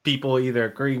people either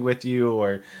agreeing with you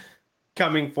or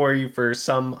coming for you for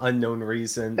some unknown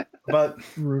reason. But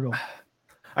brutal.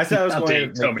 I said I was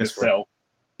going to make this sell.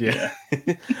 Yeah.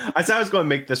 I said I was going to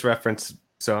make this reference,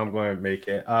 so I'm going to make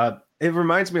it. It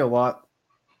reminds me a lot.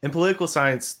 In political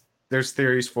science, there's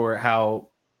theories for how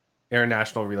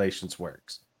international relations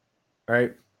works. All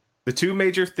right. The two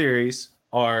major theories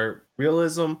are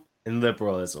realism and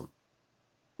liberalism.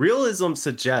 Realism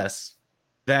suggests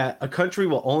that a country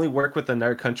will only work with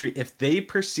another country if they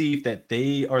perceive that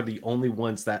they are the only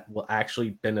ones that will actually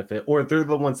benefit, or they're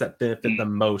the ones that benefit the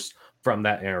most from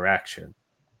that interaction.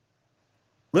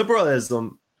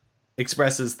 Liberalism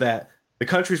expresses that the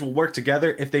countries will work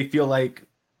together if they feel like,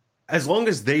 as long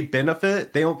as they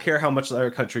benefit, they don't care how much the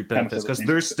other country benefits because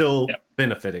they're still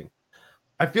benefiting.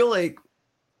 I feel like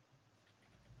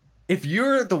if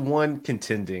you're the one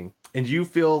contending and you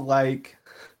feel like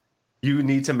you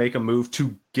need to make a move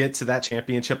to get to that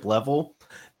championship level,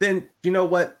 then you know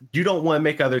what? You don't want to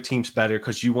make other teams better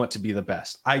because you want to be the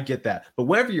best. I get that. But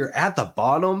whenever you're at the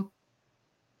bottom,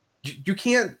 you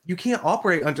can't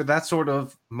operate under that sort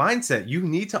of mindset. You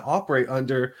need to operate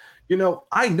under,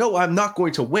 I know I'm not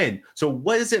going to win. So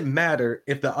what does it matter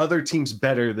if the other team's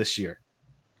better this year?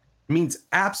 It means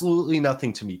absolutely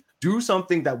nothing to me. Do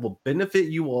something that will benefit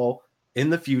you all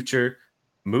in the future.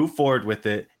 Move forward with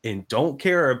it, and don't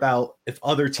care about if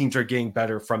other teams are getting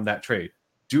better from that trade.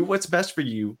 Do what's best for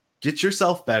you, get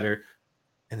yourself better,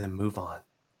 and then move on.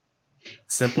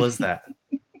 Simple as that.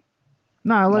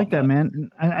 No, I like that, man.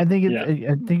 I think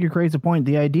I think it creates a point.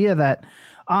 The idea that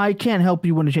I can't help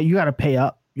you win a championship. You got to pay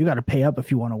up. You got to pay up if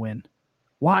you want to win.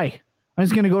 Why? I'm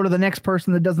just going to go to the next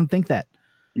person that doesn't think that.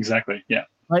 Exactly. Yeah.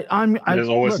 Right. There's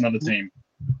always another team.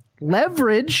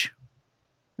 Leverage.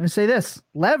 Let me say this.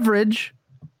 Leverage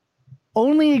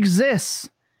only exists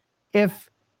if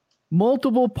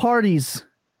multiple parties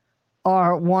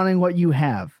are wanting what you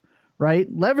have, right?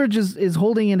 Leverage is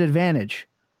holding an advantage,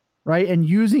 right? And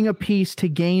using a piece to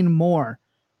gain more.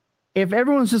 If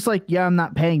everyone's just like, yeah, I'm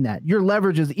not paying that, your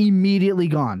leverage is immediately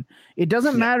gone. It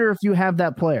doesn't matter if you have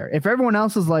that player. If everyone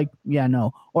else is like, yeah,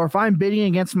 no. Or if I'm bidding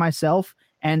against myself,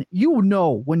 and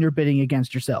when you're bidding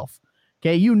against yourself.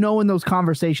 Okay, in those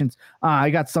conversations, I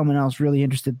got someone else really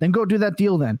interested. Then go do that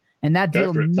deal then. And that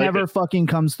deal never fucking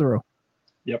comes through.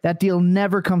 Yep. That deal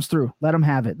never comes through. Let them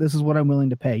have it. This is what I'm willing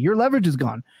to pay. Your leverage is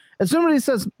gone. As soon as he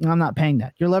says, I'm not paying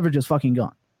that, your leverage is fucking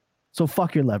gone. So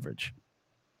fuck your leverage.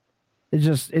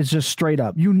 It's just straight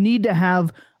up. You need to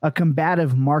have a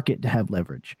combative market to have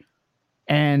leverage.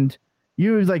 And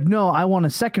you're like, no, I want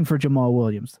a second for Jamal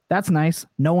Williams. That's nice.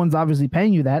 No one's obviously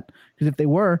paying you that, because if they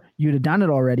were, you'd have done it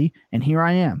already. And here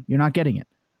I am. You're not getting it.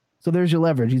 So there's your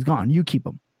leverage. He's gone. You keep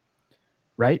him.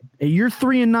 Right? You're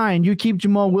 3-9. You keep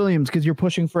Jamal Williams because you're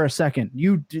pushing for a second.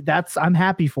 I'm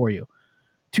happy for you.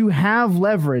 To have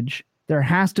leverage, there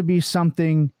has to be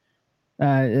something,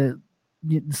 another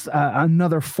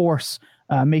force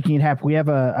making it happen. We have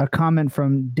a comment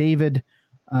from David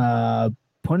Punio.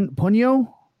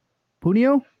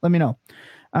 Let me know.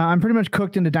 I'm pretty much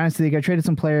cooked into Dynasty League. I traded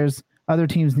some players other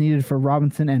teams needed for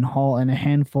Robinson and Hall and a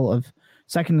handful of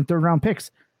second and third round picks.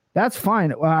 That's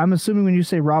fine. I'm assuming when you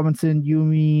say Robinson, you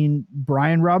mean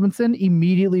Brian Robinson.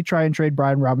 Immediately try and trade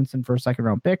Brian Robinson for a second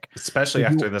round pick, especially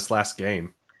after this last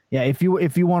game. Yeah, if you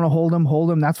want to hold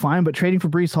him. That's fine. But trading for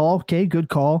Breece Hall, okay, good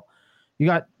call. You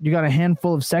got a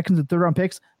handful of seconds and third round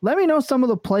picks. Let me know some of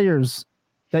the players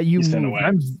that you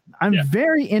moved. I'm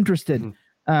very interested.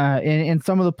 and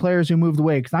some of the players who moved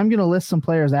away, because I'm going to list some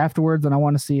players afterwards, and I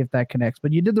want to see if that connects.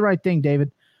 But you did the right thing,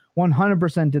 David.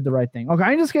 100% did the right thing. Okay,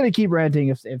 I'm just going to keep ranting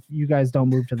if you guys don't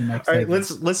move to the next. All right,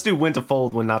 let's do when to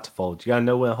fold, when not to fold. You got to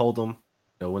know when to hold them,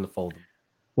 know when to fold them.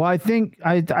 Well, I think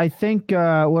what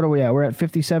are we at? We're at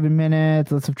 57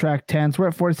 minutes. Let's subtract 10. So we're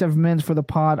at 47 minutes for the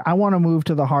pod. I want to move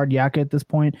to the hard yak at this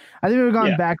point. I think we've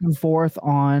gone back and forth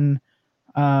on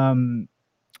when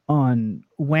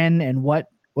and what.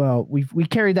 Well, we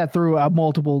carried that through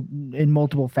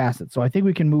multiple facets. So I think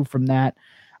we can move from that.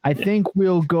 I think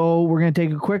we're going to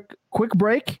take a quick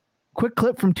break, quick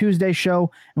clip from Tuesday's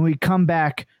show, and we come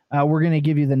back. We're going to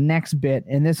give you the next bit,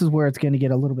 and this is where it's going to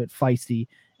get a little bit feisty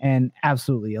and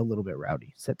absolutely a little bit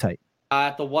rowdy. Sit tight.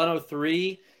 At the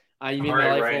 103, you made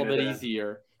my life a little bit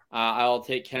easier. I'll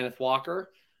take Kenneth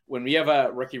Walker. When we have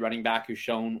a rookie running back who's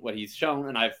shown what he's shown,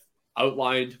 and I've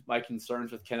outlined my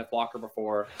concerns with Kenneth Walker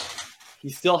before, he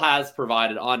still has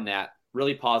provided on net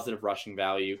really positive rushing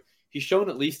value. He's shown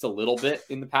at least a little bit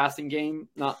in the passing game,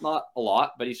 not a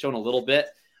lot, but he's shown a little bit,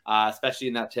 especially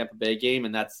in that Tampa Bay game,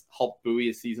 and that's helped buoy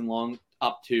his season long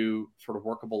up to sort of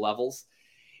workable levels.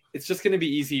 It's just going to be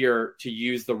easier to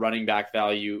use the running back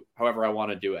value however I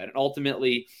want to do it. And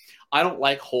ultimately, I don't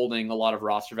like holding a lot of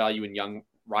roster value in young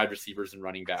wide receivers and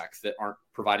running backs that aren't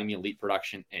providing me elite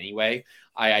production anyway.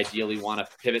 I ideally want to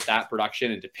pivot that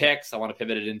production into picks. I want to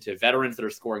pivot it into veterans that are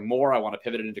scoring more. I want to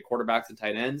pivot it into quarterbacks and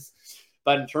tight ends.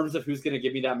 But in terms of who's going to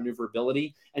give me that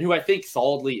maneuverability and who I think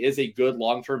solidly is a good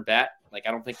long-term bet, like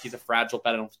I don't think he's a fragile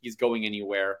bet. I don't think he's going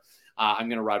anywhere. I'm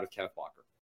going to ride with Kenneth Walker.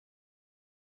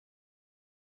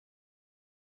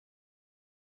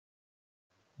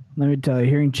 Let me tell you,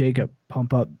 hearing Jacob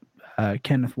pump up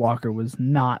Kenneth Walker was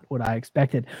not what I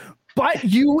expected. But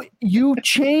you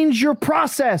change your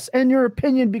process and your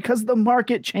opinion because the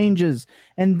market changes.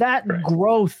 And that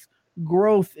growth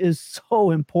is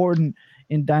so important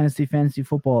in Dynasty Fantasy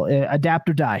Football. Adapt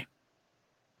or die.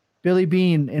 Billy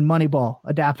Bean in Moneyball,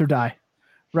 adapt or die.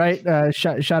 Right?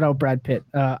 Shout out Brad Pitt.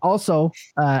 Also,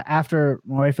 after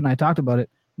my wife and I talked about it,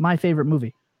 my favorite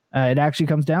movie. It actually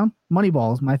comes down.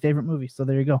 Moneyball is my favorite movie. So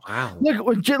there you go. Wow.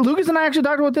 Look, Lucas and I actually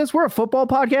talked about this. We're a football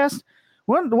podcast.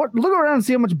 Look around and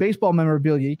see how much baseball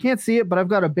memorabilia. You can't see it, but I've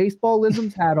got a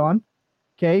Baseballisms hat on.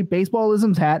 Okay,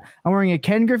 Baseballisms hat. I'm wearing a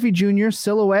Ken Griffey Jr.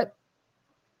 silhouette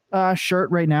shirt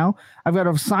right now. I've got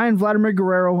a signed Vladimir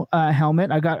Guerrero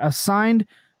helmet. I got a signed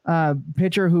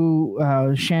pitcher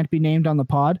who shan't be named on the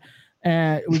pod.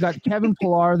 We got Kevin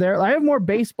Pillar there. I have more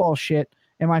baseball shit.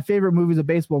 And my favorite movie is a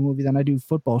baseball movie than I do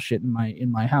football shit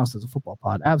in my house as a football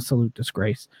pod. Absolute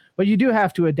disgrace. But you do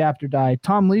have to adapt or die.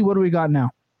 Tom Lee, what do we got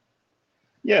now?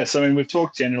 Yeah, so I mean, we've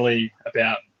talked generally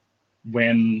about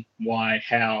when, why,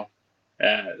 how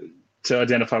to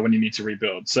identify when you need to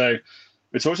rebuild. So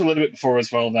we talked a little bit before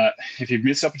as well that if you've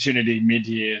missed opportunity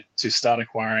mid-year to start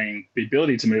acquiring the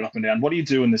ability to move up and down, what do you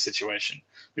do in this situation?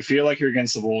 You feel like you're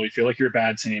against the wall. You feel like you're a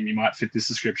bad team. You might fit this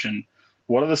description.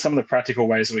 What are some of the practical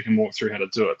ways that we can walk through how to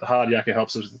do it? The hard yakka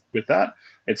helps us with that.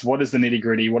 It's what is the nitty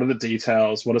gritty? What are the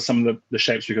details? What are some of the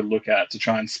shapes we could look at to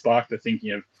try and spark the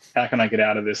thinking of how can I get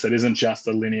out of this? That isn't just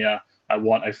a linear, I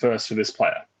want a first for this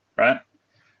player, right?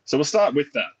 So we'll start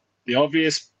with that. The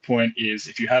obvious point is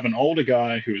if you have an older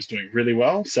guy who is doing really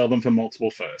well, sell them for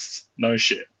multiple firsts. No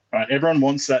shit, right? Everyone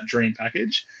wants that dream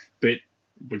package, but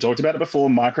we talked about it before.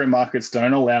 Micro markets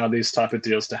don't allow these type of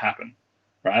deals to happen,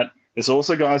 right? There's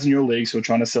also guys in your leagues who are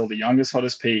trying to sell the youngest,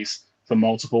 hottest piece for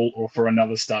multiple or for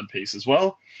another stud piece as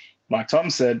well. Like Tom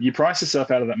said, you price yourself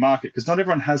out of that market because not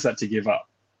everyone has that to give up,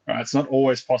 right? It's not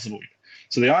always possible.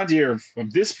 So the idea of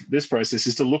this process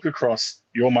is to look across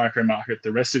your micro market,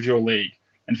 the rest of your league,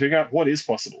 and figure out what is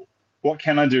possible. What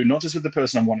can I do, not just with the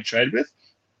person I want to trade with,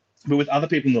 but with other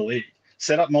people in the league.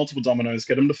 Set up multiple dominoes,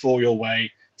 get them to fall your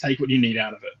way, take what you need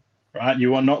out of it, right?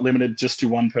 You are not limited just to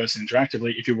one person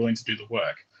interactively if you're willing to do the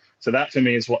work. So that for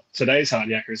me is what today's Hard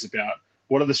Yakka is about.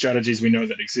 What are the strategies we know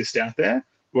that exist out there?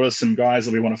 What are some guys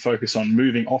that we want to focus on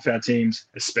moving off our teams,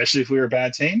 especially if we're a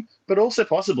bad team, but also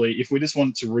possibly if we just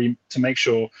want to make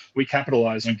sure we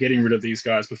capitalize on getting rid of these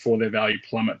guys before their value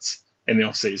plummets in the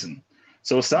off season.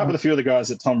 So we'll start with a few of the guys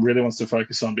that Tom really wants to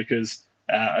focus on because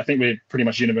I think we pretty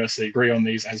much universally agree on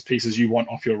these as pieces you want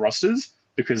off your rosters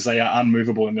because they are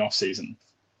unmovable in the off season.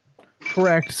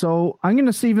 Correct. So I'm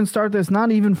going to even start this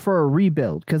not even for a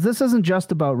rebuild because this isn't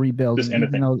just about rebuilding. Just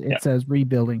anything. Even though it says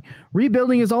rebuilding.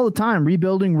 Rebuilding is all the time.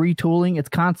 Rebuilding, retooling. It's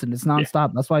constant. It's nonstop.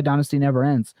 Yeah. That's why Dynasty never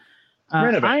ends. I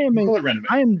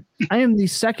am the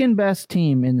second best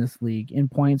team in this league in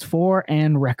points for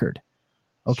and record.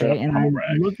 Okay, and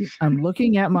I'm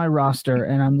looking at my roster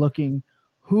and I'm looking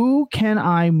who can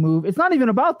I move? It's not even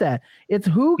about that. It's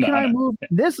who can I move?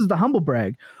 This is the humble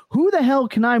brag. Who the hell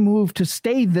can I move to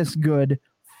stay this good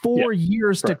for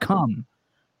years to come?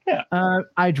 Yeah.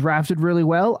 I drafted really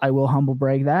well. I will humble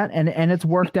brag that. And it's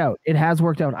worked out. It has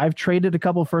worked out. I've traded a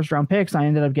couple of first round picks. I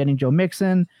ended up getting Joe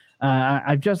Mixon.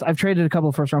 I've traded a couple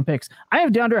of first round picks. I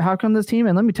have DeAndre Hopkins on this team,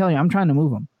 and let me tell you, I'm trying to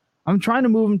move him. I'm trying to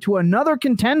move him to another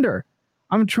contender.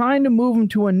 I'm trying to move him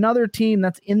to another team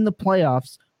that's in the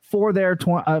playoffs for their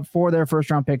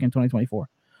first round pick in 2024.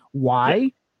 Why? Yeah.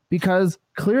 Because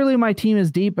clearly my team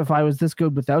is deep if I was this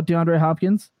good without DeAndre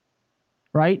Hopkins,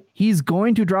 right? He's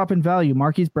going to drop in value.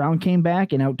 Marquise Brown came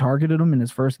back and out-targeted him in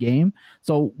his first game.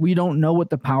 So we don't know what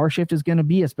the power shift is going to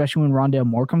be, especially when Rondale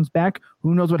Moore comes back.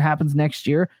 Who knows what happens next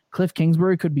year? Cliff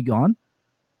Kingsbury could be gone,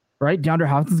 right? DeAndre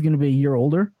Hopkins is going to be a year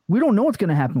older. We don't know what's going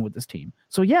to happen with this team.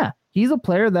 So yeah, he's a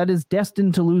player that is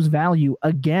destined to lose value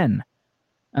again.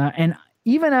 And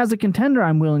even as a contender,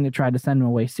 I'm willing to try to send him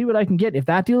away, see what I can get. If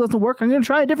that deal doesn't work, I'm going to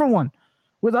try a different one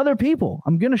with other people.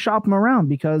 I'm going to shop them around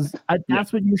because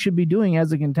that's what you should be doing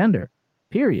as a contender,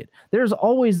 period. There's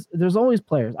always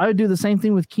players. I would do the same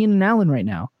thing with Keenan Allen right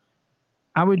now.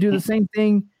 I would do the same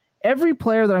thing. Every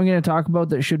player that I'm going to talk about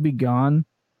that should be gone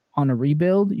on a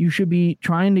rebuild, you should be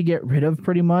trying to get rid of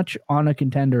pretty much on a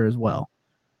contender as well.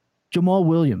 Jamal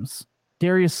Williams,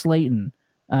 Darius Slayton.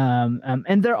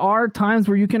 And there are times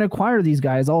where you can acquire these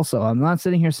guys also. I'm not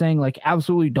sitting here saying like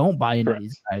absolutely don't buy into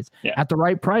these guys. Yeah. At the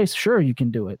right price, sure, you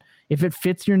can do it. If it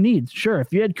fits your needs, sure.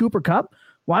 If you had Cooper Kupp,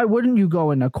 why wouldn't you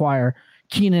go and acquire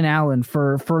Keenan Allen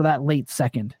for that late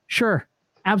second? Sure.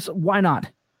 Absolutely. Why not?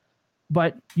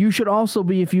 But you should also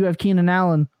be, if you have Keenan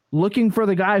Allen, looking for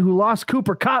the guy who lost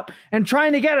Cooper Kupp and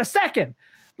trying to get a second.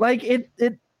 Like it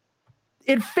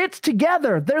fits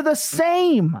together. They're the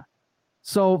same.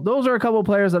 So those are a couple of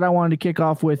players that I wanted to kick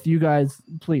off with. You guys,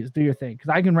 please do your thing because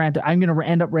I can rant. I'm going to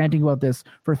end up ranting about this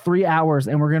for 3 hours,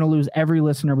 and we're going to lose every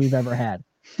listener we've ever had.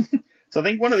 So I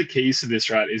think one of the keys to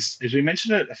this, right, is we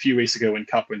mentioned it a few weeks ago when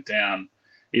Cup went down,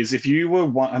 is if you were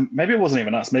one, maybe it wasn't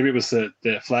even us, maybe it was the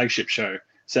flagship show,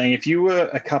 saying if you were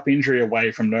a Cup injury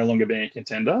away from no longer being a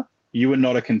contender, you were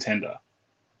not a contender,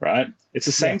 right? It's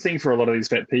the same thing for a lot of these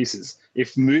vet pieces.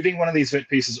 If moving one of these vet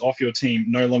pieces off your team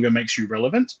no longer makes you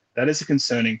relevant, that is a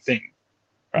concerning thing,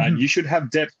 right? Mm-hmm. You should have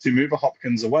depth to move a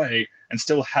Hopkins away and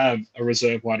still have a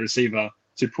reserve wide receiver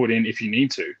to put in if you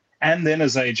need to. And then a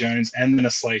Zay Jones and then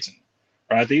a Slayton,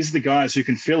 right? These are the guys who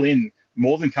can fill in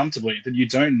more than comfortably that you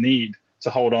don't need to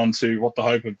hold on to what the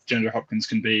hope of DeAndre Hopkins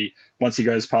can be once he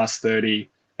goes past 30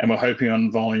 and we're hoping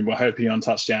on volume, we're hoping on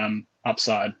touchdown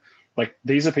upside. Like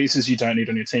these are pieces you don't need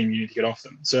on your team. You need to get off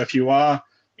them. So if you are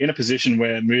in a position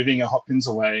where moving a Hopkins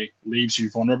away leaves you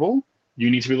vulnerable, you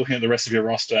need to be looking at the rest of your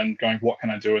roster and going, what can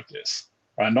I do with this?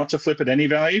 Right? Not to flip at any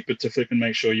value, but to flip and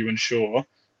make sure you ensure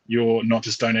you're not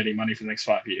just donating money for the next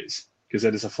 5 years, because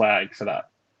that is a flag for that.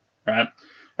 Right?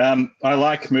 I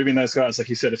like moving those guys. Like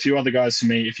you said, a few other guys for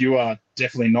me, if you are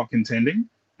definitely not contending,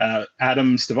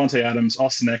 Adams, Devontae Adams,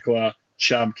 Austin Eckler,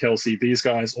 Chubb, Kelsey, these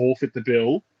guys all fit the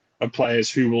bill of players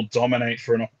who will dominate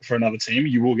for another team.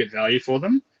 You will get value for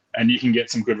them, and you can get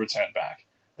some good return back.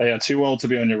 They are too old to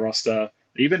be on your roster.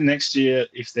 Even next year,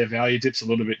 if their value dips a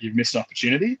little bit, you've missed an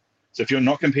opportunity. So if you're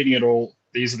not competing at all,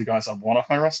 these are the guys I want off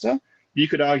my roster. You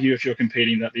could argue if you're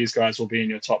competing that these guys will be in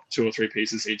your top 2 or 3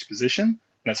 pieces each position,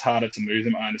 and it's harder to move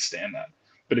them. I understand that.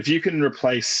 But if you can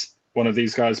replace one of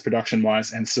these guys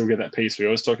production-wise and still get that piece, we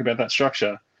always talk about that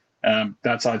structure,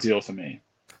 that's ideal for me.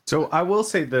 So I will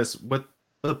say this, with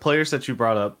the players that you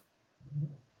brought up,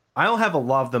 I don't have a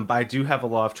lot of them, but I do have a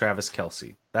lot of Travis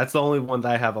Kelce. That's the only one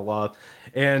that I have a lot of.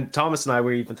 And Thomas and I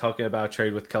were even talking about a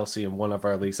trade with Kelce in one of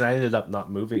our leagues, and I ended up not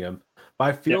moving him. But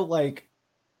I feel like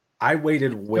I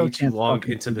waited way too long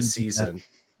into the season.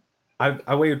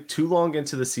 I waited too long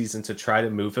into the season to try to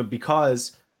move him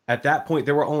because at that point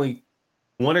there were only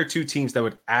 1 or 2 teams that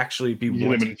would actually be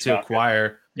wanting to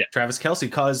acquire Travis Kelce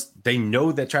because they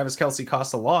know that Travis Kelce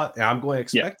costs a lot, and I'm going to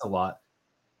expect a lot.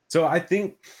 So I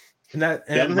think that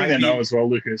the other thing they know as well,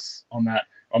 Lucas, on that,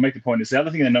 I'll make the point is the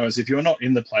other thing they know is if you're not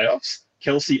in the playoffs,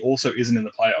 Kelce also isn't in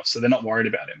the playoffs, so they're not worried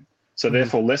about him. So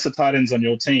therefore, lesser tight ends on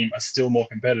your team are still more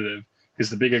competitive because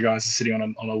the bigger guys are sitting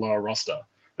on a lower roster.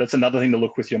 That's another thing to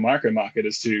look with your micro market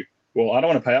is to, well, I don't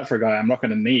want to pay out for a guy I'm not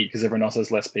going to need because everyone else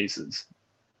has less pieces.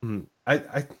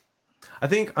 I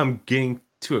think I'm getting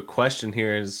to a question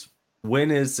here is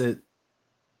when is it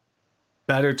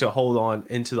better to hold on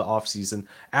into the offseason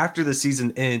after the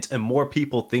season ends and more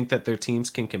people think that their teams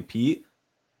can compete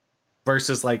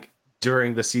versus like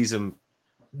during the season?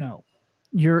 No,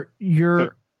 you're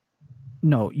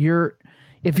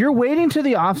If you're waiting to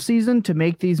the offseason to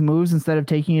make these moves instead of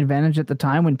taking advantage at the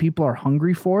time when people are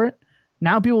hungry for it,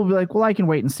 now people will be like, well, I can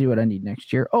wait and see what I need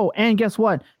next year. Oh, and guess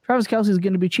what? Travis Kelce is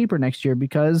going to be cheaper next year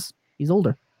because he's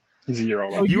older. He's a year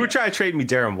older. You were trying to trade me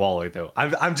Darren Waller, though.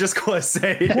 I'm just going to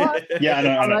say. What? Yeah, I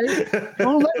know. Right?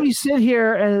 Don't let me sit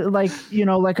here and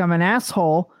like I'm an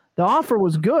asshole. The offer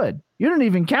was good. You didn't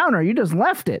even counter. You just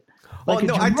left it. Like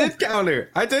no, I did counter.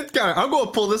 I'm going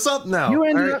to pull this up now. You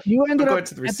ended up at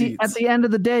the end of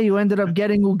the day, you ended up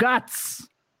getting Ugats.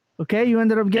 Okay, you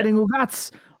ended up getting Ugats.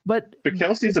 But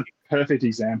Kelce's a perfect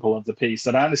example of the piece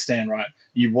that I understand, right?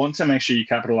 You want to make sure you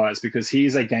capitalize because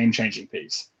he's a game-changing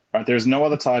piece, right? There's no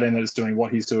other tight end that's doing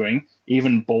what he's doing,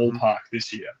 even ballpark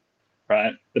this year,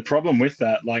 right? The problem with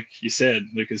that, like you said,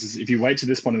 Lucas, is if you wait to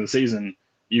this point of the season,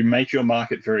 you make your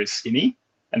market very skinny,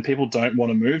 and people don't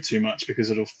want to move too much because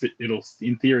it'll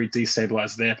in theory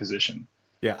destabilize their position.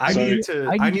 Yeah, I need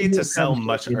to sell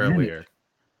much earlier.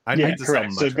 I need to sell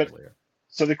much earlier.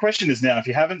 So the question is now, if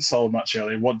you haven't sold much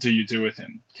earlier, what do you do with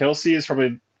him? Kelce is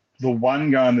probably the one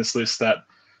guy on this list that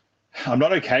I'm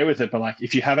not okay with it, but like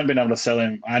if you haven't been able to sell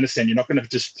him, I understand you're not going to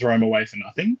just throw him away for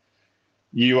nothing.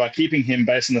 You are keeping him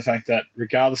based on the fact that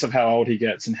regardless of how old he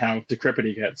gets and how decrepit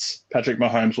he gets, Patrick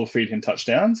Mahomes will feed him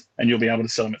touchdowns and you'll be able to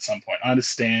sell him at some point. I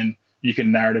understand you can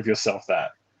narrative yourself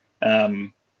that.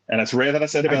 And it's rare that I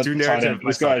said about tight end.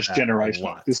 This guy is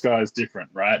generational. This guy is different,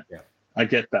 right? Yeah. I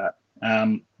get that.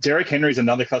 Derrick Henry is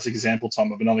another classic example,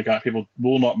 Tom, of another guy people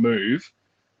will not move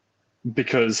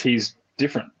because he's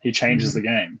different. He changes the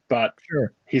game, but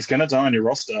he's going to die on your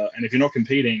roster. And if you're not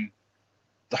competing,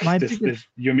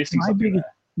 you're missing something there.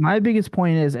 My biggest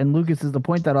point is, and Lucas is the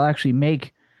point that I'll actually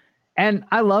make, and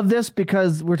I love this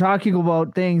because we're talking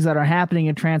about things that are happening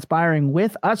and transpiring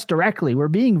with us directly. We're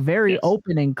being very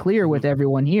open and clear with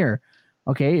everyone here.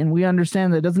 Okay. And we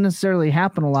understand that it doesn't necessarily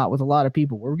happen a lot with a lot of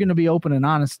people. We're going to be open and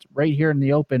honest right here in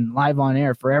the open, live on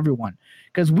air for everyone,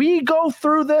 because we go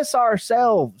through this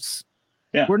ourselves.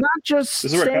 Yeah. We're not just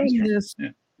saying this.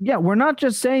 Yeah. We're not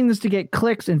just saying this to get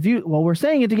clicks and views. Well, we're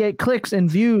saying it to get clicks and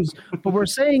views, but we're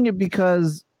saying it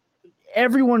because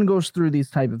everyone goes through these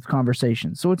type of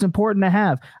conversations. So it's important to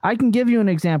have. I can give you an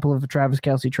example of a Travis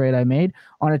Kelce trade I made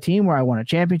on a team where I won a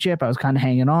championship. I was kind of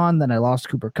hanging on. Then I lost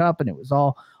Cooper Kupp and it was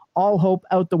all hope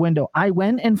out the window. I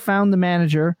went and found the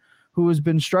manager who has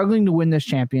been struggling to win this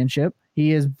championship.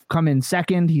 He has come in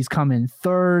second. He's come in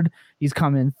third.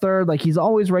 Like he's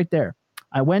always right there.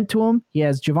 I went to him. He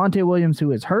has Javonte Williams,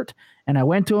 who is hurt. And I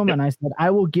went to him and I said, I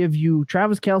will give you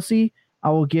Travis Kelce. I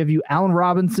will give you Allen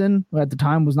Robinson, who at the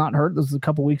time was not hurt. This was a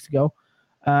couple weeks ago.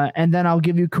 And then I'll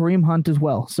give you Kareem Hunt as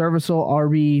well. Serviceable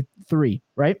RB3,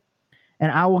 right?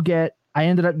 And I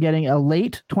ended up getting a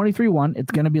late 23-1.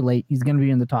 It's going to be late. He's going to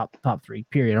be in the top three,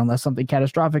 period, unless something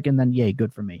catastrophic, and then yay,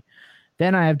 good for me.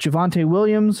 Then I have Javonte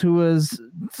Williams, who is,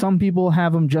 some people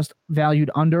have him just valued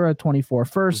under a 24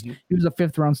 first. Mm-hmm. He was a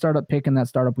 5th-round startup pick in that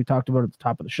startup we talked about at the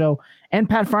top of the show, and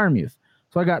Pat Freiermuth.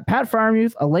 So I got Pat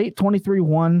Freiermuth, a late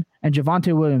 23-1, and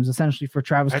Javonte Williams essentially for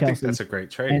Travis Kelce. I think that's a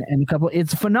great trade. And a couple.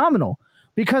 It's phenomenal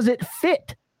because it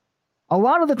fit. A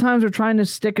lot of the times we're trying to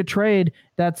stick a trade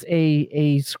that's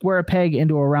a square peg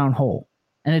into a round hole,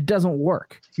 and it doesn't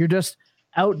work. You're just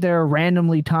out there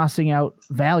randomly tossing out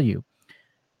value.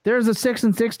 There's a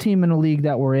 6-6 team in a league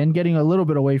that we're in, getting a little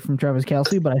bit away from Travis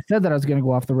Kelce, but I said that I was going to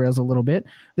go off the rails a little bit.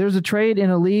 There's a trade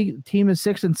in a league. Team is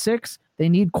 6-6. They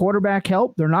need quarterback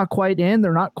help. They're not quite in.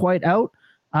 They're not quite out.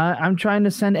 I'm trying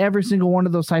to send every single one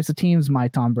of those types of teams my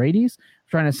Tom Brady's.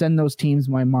 Trying to send those teams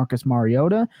my Marcus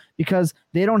Mariota because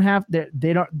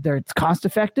it's cost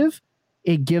effective.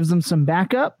 It gives them some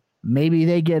backup. Maybe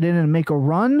they get in and make a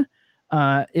run.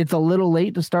 It's a little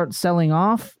late to start selling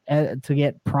off to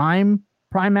get prime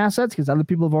assets because other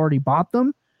people have already bought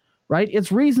them, right?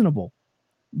 It's reasonable.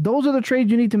 Those are the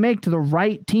trades you need to make to the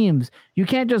right teams. You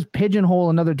can't just pigeonhole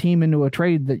another team into a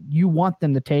trade that you want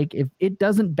them to take if it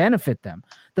doesn't benefit them.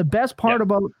 The best part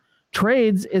about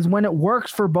trades is when it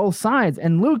works for both sides.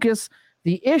 And Lucas,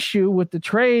 the issue with the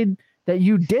trade that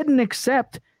you didn't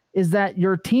accept is that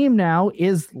your team now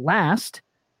is last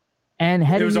and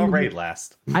heading. It was already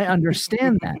last. I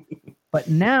understand that. But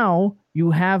now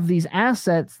you have these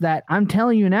assets that I'm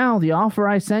telling you now, the offer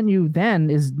I sent you then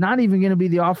is not even going to be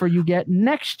the offer you get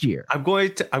next year. I'm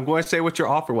going to say what your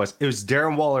offer was. It was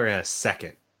Darren Waller in a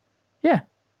second. Yeah.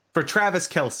 For Travis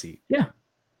Kelce. Yeah,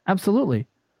 absolutely.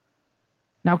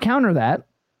 Now counter that.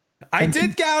 I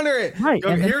did counter it. Right.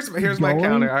 Here's my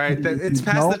counter. All right. It's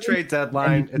past the trade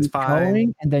deadline. It's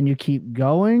fine. And then you keep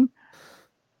going.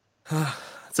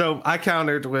 So I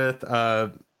countered with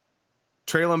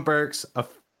Traylon Burks, a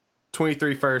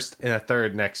 23 first and a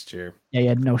 3rd next year. Yeah, you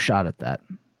had no shot at that.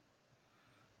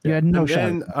 You had no shot.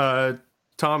 Then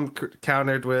Tom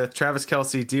countered with Travis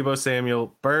Kelce, Deebo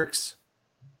Samuel, Burks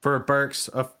for Burks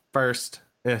a first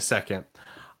and a second.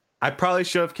 I probably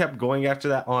should have kept going after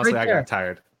that. Honestly, I got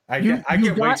tired. I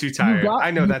get way too tired.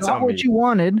 I know that's on me. You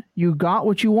wanted. You got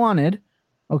what you wanted.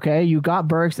 Okay, you got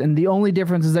Burks, and the only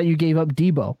difference is that you gave up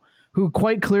Deebo, who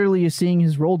quite clearly is seeing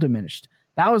his role diminished.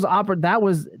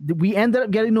 We ended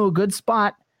up getting to a good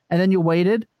spot, and then you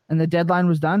waited, and the deadline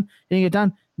was done. Didn't get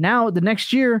done. Now the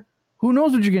next year, who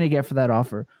knows what you're going to get for that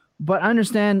offer? But I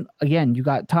understand. Again, you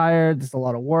got tired. There's a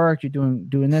lot of work. You're doing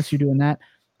this. You're doing that.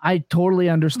 I totally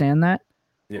understand that.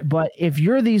 Yeah. But if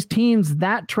you're these teams,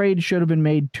 that trade should have been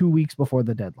made 2 weeks before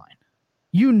the deadline.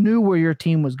 You knew where your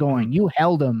team was going. You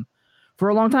held them for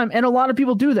a long time. And a lot of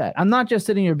people do that. I'm not just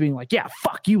sitting here being like, yeah,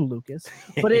 fuck you, Lucas.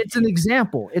 But it's an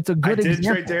example. It's a good example. I did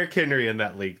trade Derrick Henry in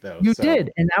that league, though. You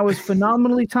did. And that was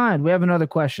phenomenally timed. We have another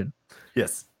question.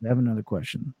 Yes. We have another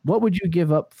question. What would you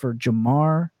give up for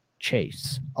Jamar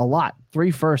Chase? A lot.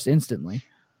 3 firsts instantly.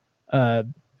 2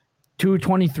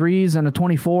 23s and a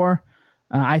 24.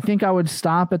 I think I would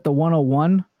stop at the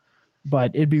 101,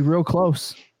 but it'd be real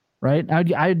close, right?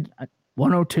 I'd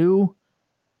 102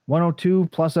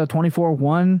 plus a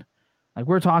 24-1. Like,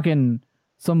 we're talking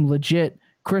some legit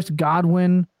Chris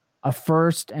Godwin, a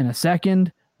first and a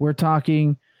second. We're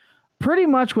talking pretty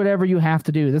much whatever you have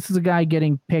to do. This is a guy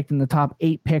getting picked in the top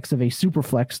 8 picks of a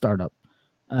Superflex startup.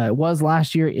 It was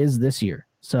last year, is this year.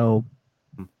 So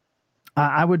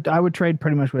I would trade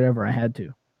pretty much whatever I had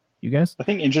to. You guys? I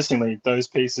think, interestingly, those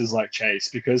pieces like Chase,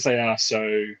 because they are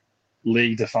so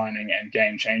league-defining and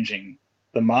game-changing,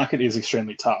 the market is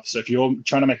extremely tough. So if you're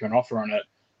trying to make an offer on it,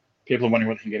 people are wondering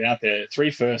what they can get out there.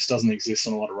 3 firsts doesn't exist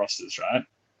on a lot of rosters, right?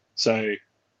 So,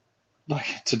 like,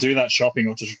 to do that shopping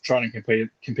or to try and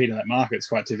compete in that market is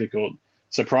quite difficult.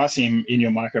 So pricing him in your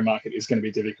micro market is going to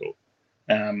be difficult.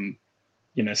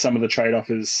 Some of the trade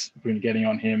offers we're getting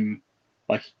on him,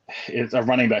 like, it's a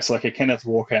running back, so like a Kenneth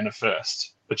Walker and a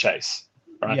first for Chase,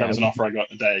 right? Yeah, that was an offer I got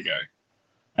a day ago.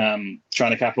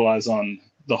 Trying to capitalize on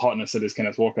the hotness that is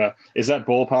Kenneth Walker. Is that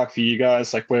ballpark for you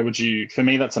guys? Like, where would you? For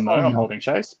me, that's a no. I'm holding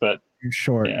Chase, but you're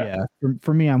short. Yeah.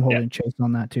 For me, I'm holding Chase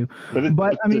on that too.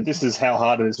 But I mean, this is how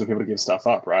hard it is for people to give stuff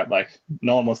up, right? Like,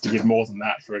 no one wants to give more than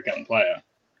that for a gun player.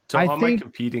 So on my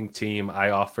competing team, I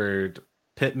offered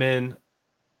Pittman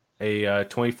a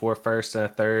 24 first and a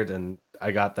third, and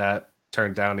I got that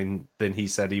turned down, and then he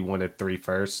said he wanted 3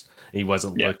 firsts. He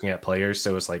wasn't looking at players,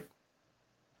 so it's like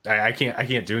I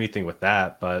can't do anything with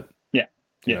that. But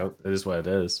you know, it is what it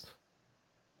is.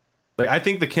 Like, I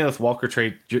think the Kenneth Walker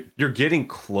trade, you're getting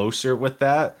closer with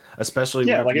that, especially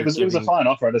like it was a fine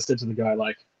offer. I just said to the guy,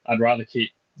 like, I'd rather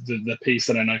keep the piece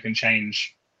that I know can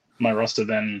change my roster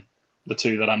than the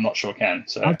 2 that I'm not sure can.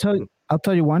 So I'll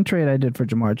tell you one trade I did for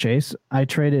Jamar Chase. I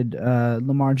traded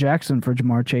Lamar Jackson for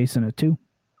Jamar Chase in a 2.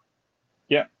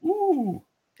 Yeah. Ooh.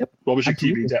 Yep. What was your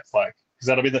QB depth like? Because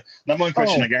that'll be the number one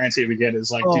question I guarantee we get is,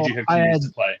 like, did you have QBs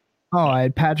to play? I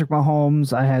had Patrick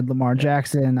Mahomes. I had Lamar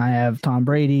Jackson. I have Tom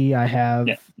Brady. I have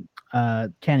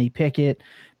Kenny Pickett.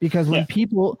 Because when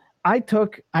I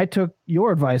took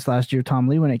your advice last year, Tom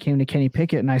Lee, when it came to Kenny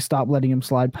Pickett, and I stopped letting him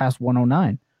slide past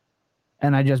 109.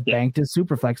 And I just banked his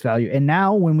Superflex value. And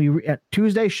now when we at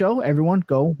Tuesday show, everyone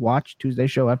go watch Tuesday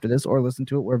show after this or listen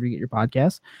to it wherever you get your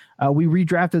podcasts. We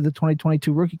redrafted the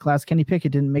 2022 rookie class. Kenny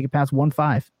Pickett didn't make it past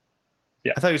 1.5.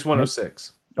 Yeah, I thought he was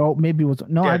 106. Oh, maybe it was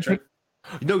no.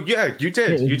 Yeah, you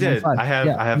did. You did. I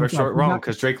have a short wrong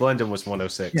because Drake London was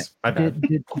 106. Yeah, my bad.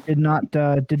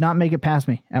 Did not make it past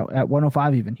me at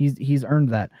 105 even. He's earned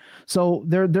that. So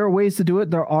there are ways to do it.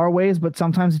 There are ways, but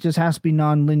sometimes it just has to be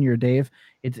non-linear, Dave.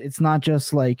 It's not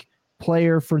just like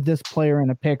player for this player and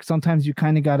a pick. Sometimes you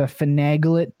kind of got to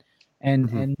finagle it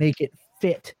and make it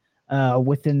fit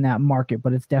within that market,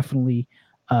 but it's definitely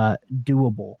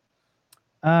doable.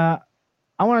 I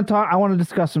want to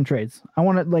discuss some trades.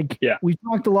 We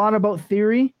talked a lot about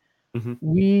theory.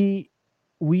 Mm-hmm.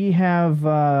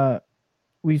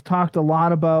 We've talked a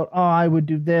lot about, I would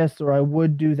do this or I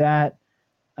would do that.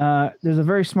 There's a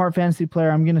very smart fantasy player.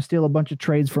 I'm going to steal a bunch of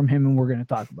trades from him and we're going to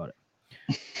talk about it.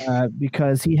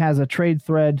 Because he has a trade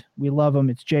thread. We love him.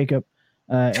 It's Jacob.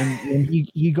 And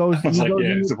he goes. Is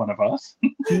it one of us?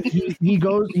 he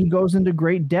goes into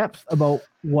great depth about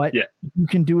what you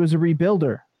can do as a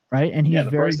rebuilder, right? And he's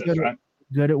very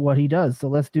good at what he does. So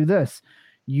let's do this.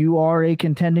 You are a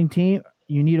contending team.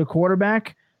 You need a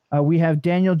quarterback. We have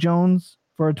Daniel Jones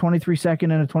for a 23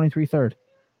 second and a 23 third.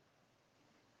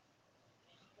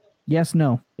 Yes,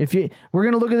 no. We're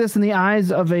gonna look at this in the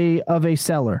eyes of a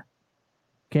seller.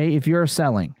 Okay, if you're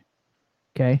selling,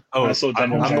 Okay. Oh, I saw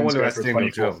Daniel I'm the one Jones who go has for Daniel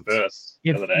 24th Jones. first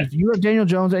the other day. If you have Daniel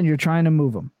Jones and you're trying to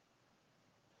move him,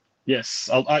 Yes,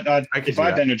 I can if do I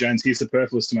have that. Daniel Jones, he's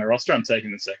superfluous to my roster. I'm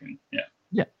taking the second. Yeah.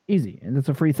 yeah, easy, and it's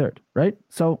a free third, right?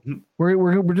 So Mhm.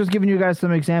 we're just giving you guys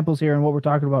some examples here and what we're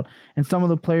talking about, and some of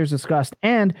the players discussed.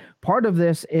 And part of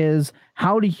this is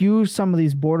how to use some of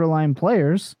these borderline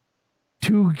players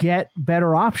to get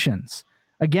better options.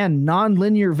 Again,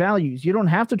 non-linear values. You don't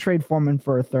have to trade Foreman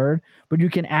for a third, but you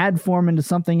can add Foreman to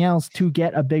something else to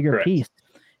get a bigger Correct. piece.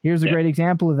 Here's a great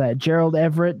example of that. Gerald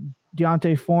Everett,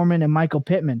 Deontay Foreman, and Michael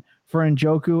Pittman for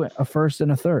Njoku, a first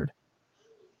and a third.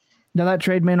 Now, that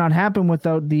trade may not happen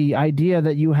without the idea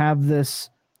that you have this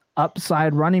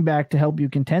upside running back to help you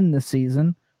contend this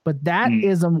season, but that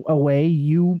is a way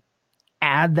you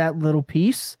add that little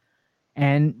piece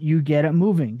and you get it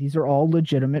moving. These are all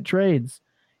legitimate trades.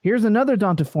 Here's another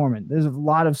Donta Foreman. There's a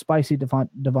lot of spicy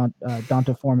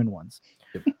Donta Foreman ones.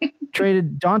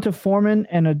 Traded Donta Foreman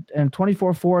and a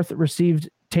 24 fourth, received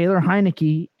Taylor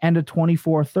Heineke and a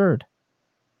 24 third.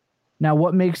 Now,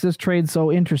 what makes this trade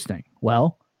so interesting?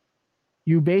 Well,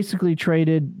 you basically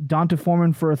traded Donta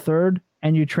Foreman for a third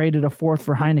and you traded a fourth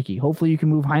for Heineke. Hopefully you can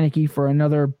move Heineke for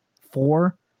another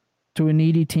 4 to a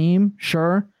needy team.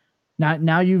 Sure.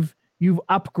 Now you've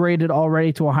upgraded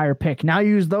already to a higher pick. Now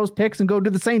you use those picks and go do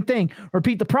the same thing.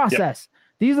 Repeat the process. Yep.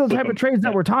 These are the type of trades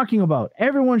that we're talking about.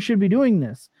 Everyone should be doing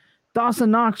this. Dawson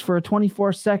Knox for a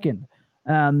 24 second.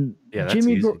 Jimmy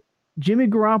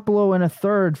Garoppolo in a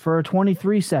third for a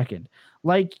 23 second.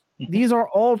 Like, these are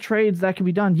all trades that can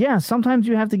be done. Yeah, sometimes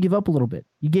you have to give up a little bit.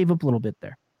 You gave up a little bit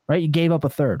there, right? You gave up a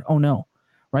third. Oh, no.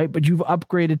 Right? But you've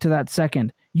upgraded to that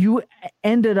second. You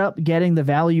ended up getting the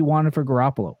value you wanted for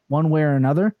Garoppolo one way or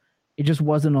another. It just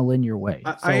wasn't a linear way.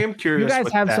 I am curious. You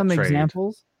guys have some trade.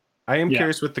 examples? I am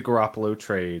curious with the Garoppolo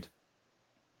trade.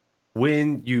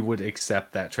 When you would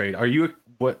accept that trade? Are you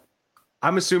what?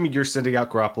 I'm assuming you're sending out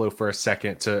Garoppolo for a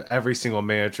second to every single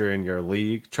manager in your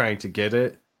league trying to get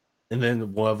it, and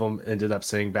then one of them ended up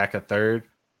sending back a third.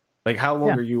 Like, how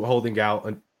long are you holding out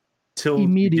until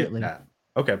immediately? You get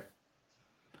that? Okay.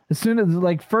 As soon as,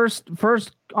 like, first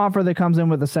offer that comes in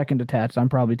with a second attached, I'm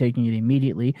probably taking it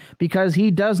immediately, because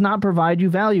he does not provide you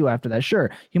value after that.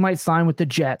 Sure, he might sign with the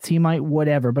Jets, he might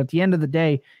whatever, but at the end of the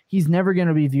day, he's never going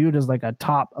to be viewed as like a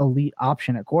top elite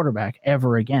option at quarterback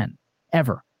ever again.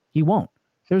 Ever. He won't.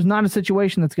 There's not a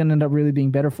situation that's going to end up really being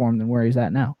better for him than where he's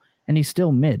at now. And he's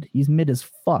still mid. He's mid as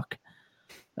fuck.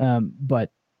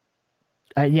 But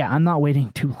I'm not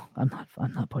waiting too long.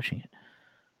 I'm not pushing it.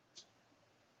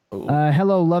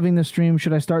 Hello, loving the stream.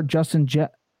 Should I start Justin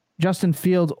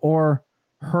Fields or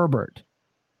Herbert?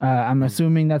 I'm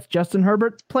assuming that's Justin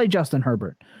Herbert. Play Justin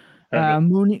Herbert.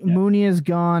 Mooney is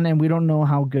gone, and we don't know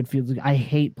how good Fields is. I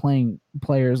hate playing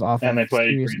players off of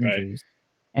serious injuries.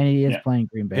 And he is playing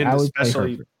Green Bay. And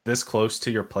especially this close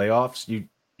to your playoffs, you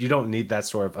don't need that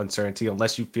sort of uncertainty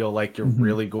unless you feel like you're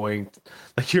really going,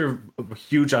 like you're a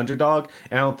huge underdog.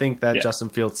 And I don't think that Justin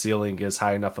Fields' ceiling is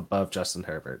high enough above Justin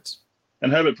Herbert's. And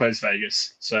Herbert plays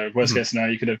Vegas, so worst case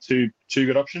scenario, you could have two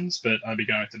good options, but I'd be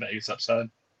going with the Vegas upside.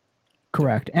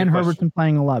 Correct. And Herbert's been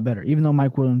playing a lot better. Even though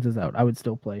Mike Williams is out, I would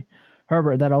still play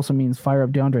Herbert. That also means fire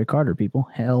up DeAndre Carter, people.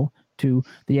 Hell to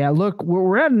the look,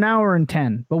 we're at an hour and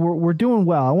 10, but we're doing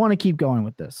well. I want to keep going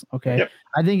with this. Okay. Yep.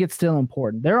 I think it's still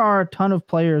important. There are a ton of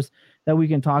players that we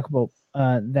can talk about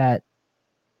that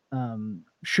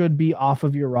should be off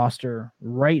of your roster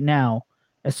right now.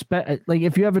 Like,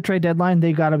 if you have a trade deadline,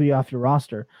 they got to be off your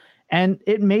roster. And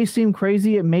it may seem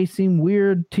crazy, it may seem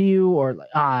weird to you, or like,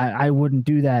 I wouldn't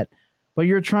do that. But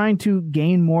you're trying to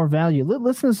gain more value.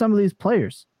 Listen to some of these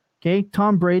players. Okay,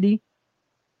 Tom Brady,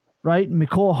 right?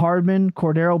 Mecole Hardman,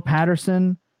 Cordero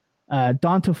Patterson,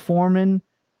 Donta Foreman,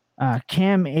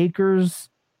 Cam Akers,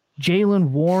 Jaylen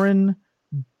Warren,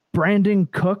 Brandon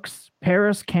Cooks,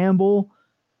 Paris Campbell,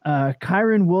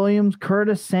 Kyron Williams,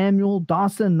 Curtis Samuel,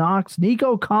 Dawson Knox,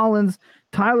 Nico Collins,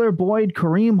 Tyler Boyd,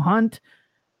 Kareem Hunt.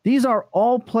 These are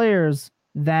all players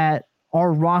that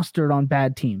are rostered on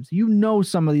bad teams. You know,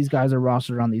 some of these guys are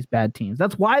rostered on these bad teams.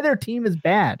 That's why their team is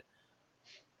bad.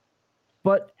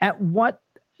 But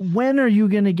when are you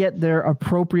going to get their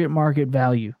appropriate market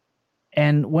value?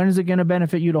 And when is it going to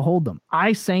benefit you to hold them?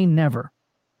 I say never.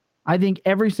 I think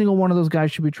every single one of those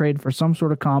guys should be traded for some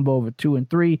sort of combo of a 2 and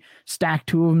 3, stack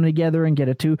 2 of them together and get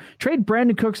a 2. Trade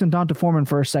Brandon Cooks and Donta Foreman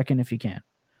for a second if you can.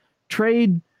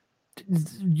 Trade,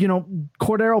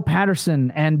 Cordero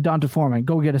Patterson and Donta Foreman.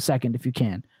 Go get a second if you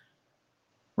can.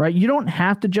 Right? You don't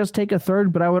have to just take a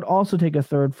third, but I would also take a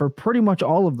third for pretty much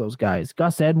all of those guys.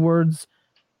 Gus Edwards,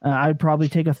 I'd probably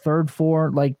take a third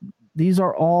for. Like, these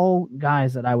are all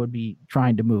guys that I would be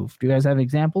trying to move. Do you guys have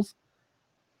examples?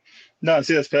 No,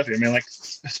 see, that's perfect. I mean, like,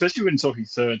 especially when talking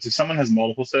thirds, if someone has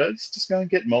multiple thirds, just go and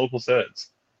get multiple thirds.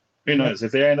 Who knows?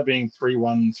 If they end up being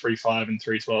 3-1, 3-5, and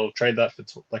 3-12, trade that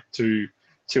for like 2-8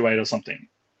 or something.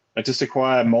 Like, just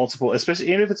acquire multiple, especially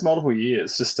even if it's multiple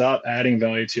years, just start adding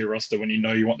value to your roster when you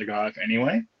know you want the guy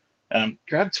anyway.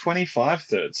 Grab 25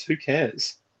 thirds. Who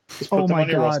cares? Just put them on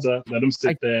your roster. Let them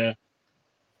sit there.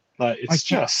 Like,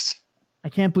 I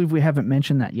can't believe we haven't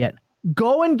mentioned that yet.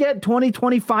 Go and get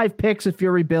 2025 picks if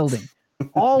you're rebuilding.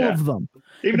 All of them.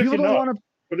 Even if you're not.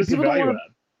 What is the value add?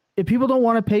 If people don't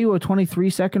want to pay you a 23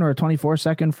 second or a 24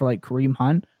 second for like Kareem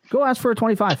Hunt, go ask for a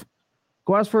 25.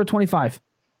 Go ask for a 25,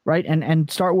 right?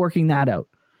 And start working that out.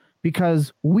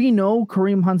 Because we know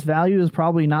Kareem Hunt's value is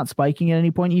probably not spiking at any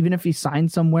point. Even if he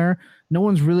signs somewhere, no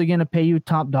one's really going to pay you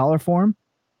top dollar for him.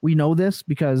 We know this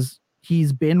because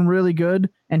he's been really good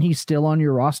and he's still on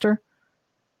your roster.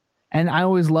 And I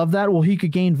always love that. Well, he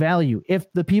could gain value.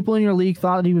 If the people in your league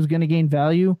thought he was going to gain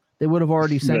value, they would have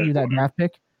already sent you that draft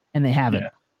pick, and they haven't. Yeah.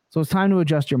 So it's time to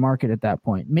adjust your market at that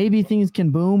point. Maybe things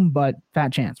can boom, but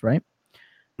fat chance, right?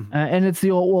 And it's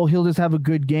the old, well, he'll just have a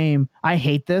good game. I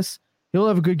hate this. He'll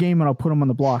have a good game, and I'll put him on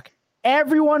the block.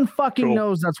 Everyone fucking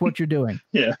knows that's what you're doing.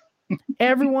 Yeah.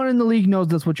 Everyone in the league knows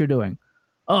that's what you're doing.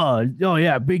 Oh,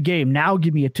 yeah, big game. Now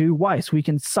give me a 2. Why? So we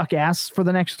can suck ass for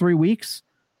the next 3 weeks?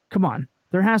 Come on.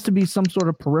 There has to be some sort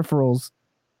of peripherals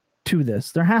to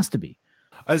this. There has to be.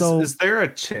 Is there a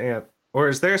chance, or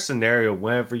is there a scenario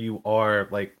whenever you are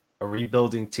like a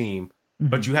rebuilding team,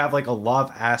 but you have like a lot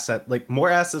of asset, like more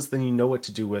assets than you know what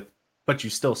to do with, but you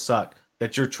still suck,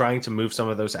 that you're trying to move some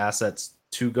of those assets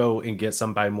to go and get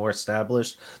somebody more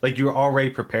established? Like, you're already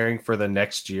preparing for the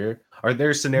next year. Are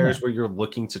there scenarios where you're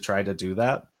looking to try to do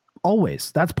that?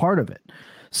 Always. That's part of it.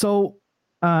 So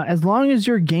as long as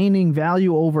you're gaining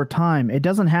value over time, it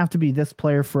doesn't have to be this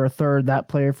player for a third, that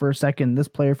player for a second, this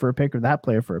player for a pick, or that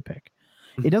player for a pick.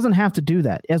 It doesn't have to do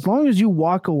that. As long as you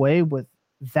walk away with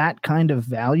that kind of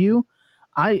value,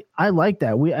 I like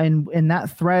that. In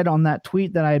that thread on that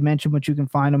tweet that I had mentioned, which you can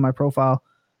find on my profile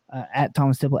at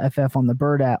Thomas Tipple FF on the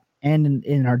Bird app, and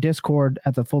in our Discord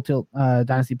at the Full Tilt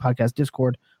Dynasty Podcast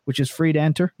Discord, which is free to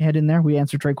enter. Head in there. We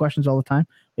answer trade questions all the time.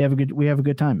 We have a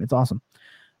good time. It's awesome.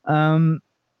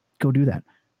 Go do that.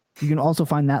 You can also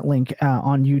find that link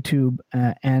on YouTube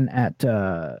and at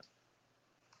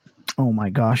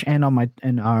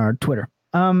and our Twitter.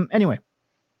 Anyway,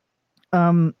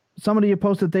 somebody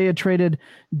posted they had traded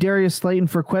Darius Slayton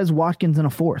for Quez Watkins in a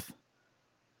 4th.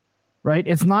 Right?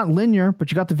 It's not linear,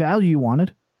 but you got the value you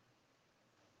wanted.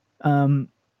 Some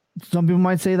people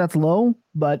might say that's low,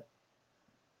 but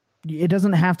it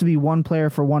doesn't have to be one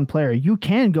player for one player. You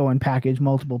can go and package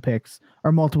multiple picks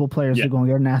or multiple players to go and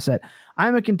get an asset.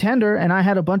 I'm a contender, and I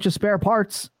had a bunch of spare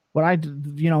parts. What I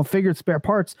figured spare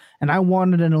parts, and I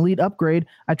wanted an elite upgrade.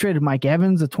 I traded Mike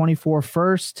Evans, a 24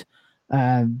 first,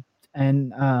 and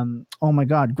oh my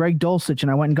God, Greg Dulcich,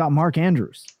 and I went and got Mark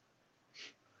Andrews.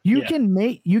 You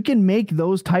can make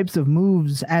those types of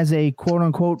moves as a quote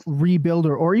unquote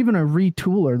rebuilder or even a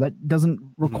retooler that doesn't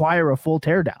require a full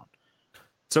teardown.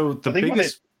 So the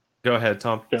biggest. Go ahead,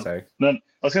 Tom. Yeah. Sorry. No, I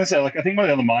was going to say, like, I think one of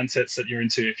the other mindsets that you're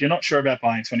into, if you're not sure about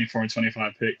buying 24 and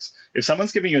 25 picks, if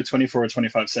someone's giving you a 24 or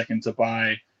 25 second to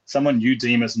buy someone you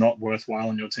deem as not worthwhile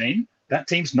on your team, that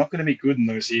team's not going to be good in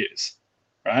those years,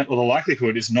 right? Well, the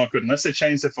likelihood is not good unless they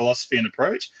change their philosophy and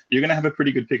approach. You're going to have a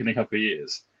pretty good pick in a couple of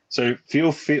years. So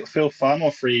feel far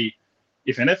more free,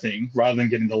 if anything, rather than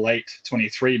getting the late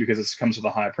 23 because it comes with a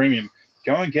higher premium.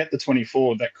 Go and get the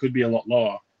 24 that could be a lot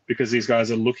lower, because these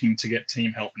guys are looking to get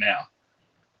team help now.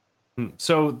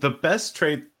 So the best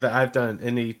trade that I've done in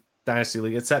any Dynasty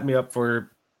League, it set me up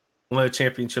for one of the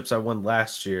championships I won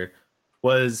last year,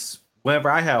 was whenever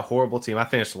I had a horrible team. I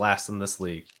finished last in this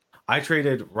league. I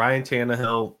traded Ryan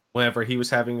Tannehill whenever he was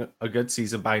having a good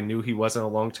season, but I knew he wasn't a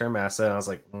long-term asset. I was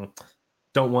like,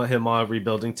 don't want him on a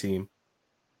rebuilding team.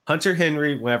 Hunter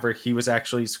Henry, whenever he was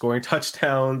actually scoring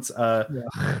touchdowns.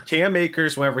 Cam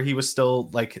Akers, whenever he was still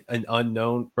like an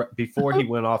unknown before he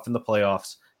went off in the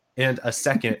playoffs. And a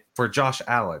second for Josh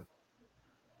Allen.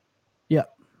 Yeah.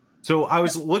 So I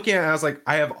was looking at it, I was like,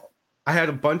 I had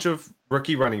a bunch of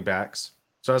rookie running backs.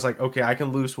 So I was like, okay, I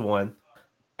can lose one.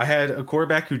 I had a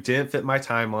quarterback who didn't fit my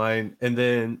timeline. And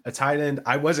then a tight end.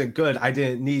 I wasn't good. I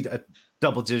didn't need a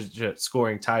double-digit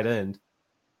scoring tight end.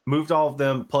 Moved all of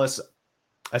them, plus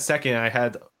a second, I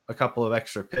had a couple of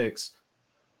extra picks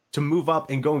to move up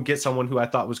and go and get someone who I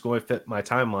thought was going to fit my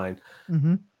timeline.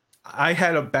 I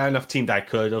had a bad enough team that I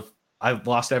could have. I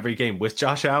lost every game with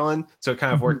Josh Allen, so it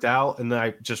kind of worked out, and then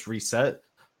I just reset.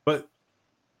 But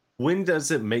when does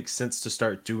it make sense to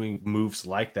start doing moves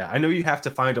like that? I know you have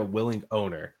to find a willing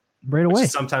owner, right away. Which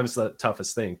is sometimes the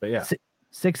toughest thing, but yeah.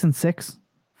 6-6,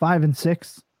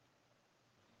 5-6,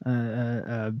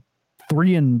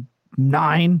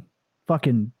 3-9,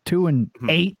 fucking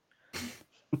 2-8.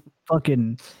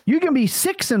 Fucking, you can be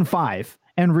 6-5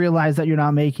 and realize that you're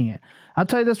not making it. I'll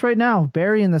tell you this right now,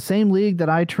 Barry, in the same league that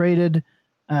I traded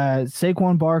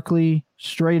Saquon Barkley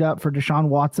straight up for Deshaun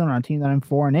Watson on a team that I'm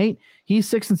 4-8,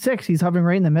 he's 6-6. He's hovering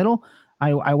right in the middle.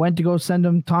 I went to go send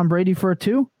him Tom Brady for a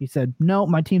 2. He said, no,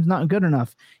 my team's not good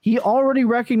enough. He already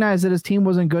recognized that his team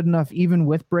wasn't good enough, even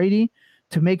with Brady,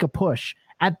 to make a push.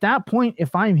 At that point,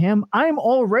 if I'm him, I'm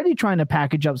already trying to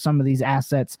package up some of these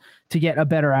assets to get a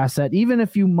better asset. Even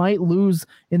if you might lose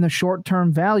in the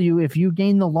short-term value, if you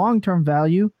gain the long-term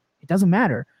value, it doesn't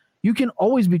matter. You can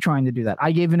always be trying to do that.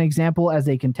 I gave an example as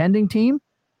a contending team.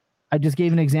 I just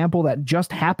gave an example that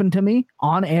just happened to me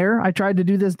on air. I tried to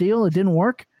do this deal. It didn't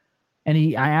work. And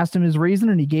I asked him his reason,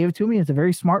 and he gave it to me. It's a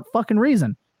very smart fucking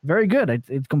reason. Very good.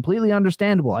 It's completely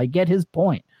understandable. I get his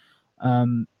point.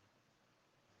 You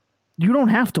don't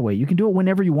have to wait. You can do it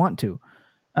whenever you want to.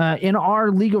 In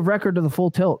our league of record to the full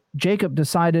tilt, Jacob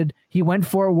decided he went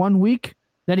for it 1 week,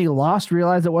 then he lost,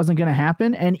 realized it wasn't going to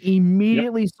happen, and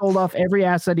immediately sold off every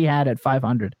asset he had at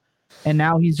 500. And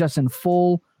now he's just in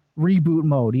full reboot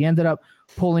mode. He ended up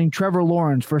pulling Trevor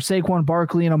Lawrence for Saquon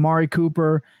Barkley and Amari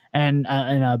Cooper and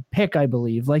a pick, I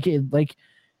believe. Like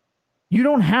you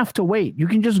don't have to wait. You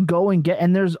can just go and get,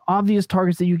 and there's obvious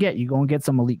targets that you get. You go and get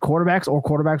some elite quarterbacks or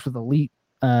quarterbacks with elite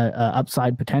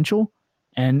upside potential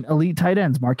and elite tight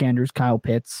ends, Mark Andrews, Kyle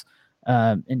Pitts,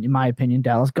 in my opinion,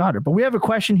 Dallas Goedert. But we have a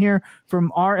question here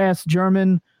from RS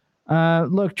German.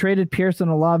 Look, traded Pearson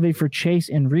and Olave for Chase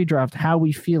in redraft. How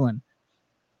we feeling?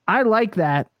 I like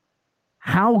that.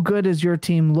 How good is your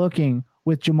team looking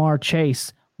with Jamar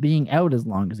Chase being out as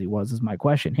long as he was, is my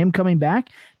question. Him coming back,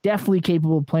 definitely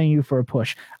capable of playing you for a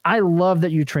push. I love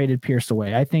that you traded Pierce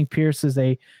away. I think Pierce is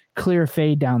a clear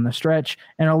fade down the stretch.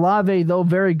 And Olave, though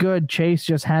very good, Chase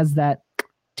just has that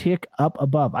tick up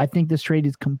above. I think this trade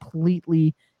is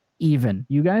completely even.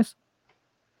 You guys?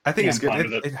 I think it's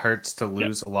good. It hurts to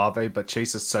lose Olave, but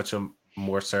Chase is such a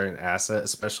more certain asset,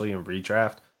 especially in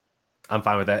redraft. I'm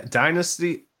fine with that.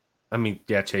 Dynasty, I mean,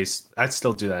 yeah, Chase, I'd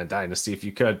still do that in Dynasty if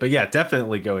you could. But yeah,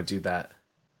 definitely go and do that.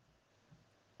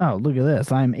 Oh, look at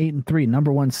this. I'm 8-3,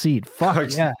 number 1 seed.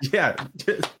 Fuck yeah. Yeah.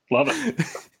 Love it.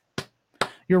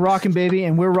 You're rocking, baby,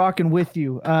 and we're rocking with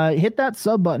you. Hit that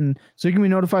sub button so you can be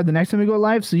notified the next time we go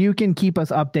live so you can keep us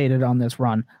updated on this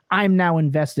run. I'm now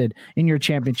invested in your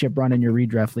championship run in your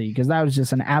redraft league because that was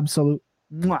just an absolute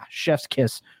chef's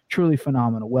kiss. Truly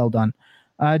phenomenal. Well done.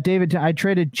 David, I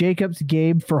traded Jacobs,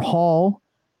 Gabe for Hall,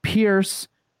 Pierce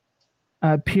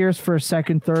for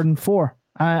 2nd, 3rd, and 4.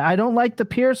 I don't like the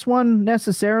Pierce one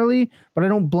necessarily, but I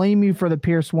don't blame you for the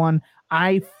Pierce one.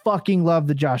 I fucking love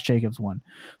the Josh Jacobs one.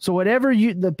 So whatever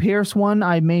the Pierce one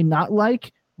I may not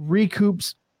like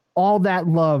recoups all that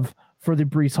love for the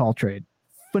Breece Hall trade.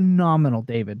 Phenomenal,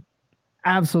 David.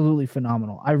 Absolutely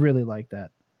phenomenal. I really like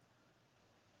that.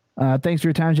 Thanks for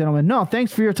your time, gentlemen. No,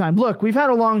 thanks for your time. Look, we've had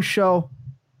a long show.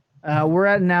 We're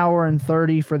at 1 hour and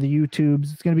 30 for the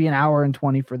YouTubes. It's going to be 1 hour and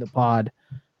 20 for the pod.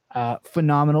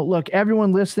 Phenomenal. Look,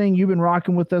 everyone listening, you've been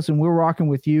rocking with us and we're rocking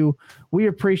with you. We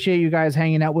appreciate you guys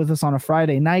hanging out with us on a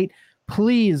Friday night.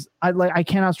 Please, I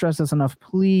cannot stress this enough.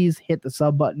 Please hit the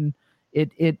sub button.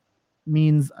 It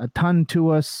means a ton to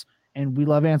us, and we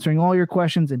love answering all your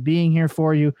questions and being here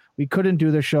for you. We couldn't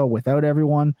do the show without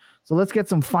everyone. So let's get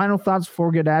some final thoughts before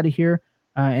we get out of here.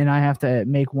 And I have to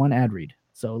make one ad read.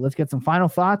 So let's get some final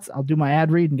thoughts. I'll do my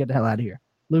ad read and get the hell out of here.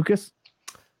 Lucas?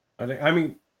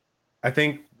 I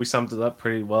think we summed it up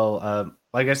pretty well.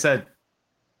 Like I said,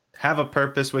 have a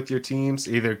purpose with your teams.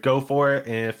 Either go for it,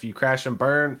 and if you crash and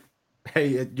burn,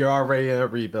 hey, you're already in a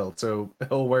rebuild, so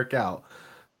it'll work out.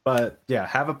 But yeah,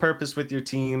 have a purpose with your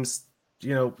teams.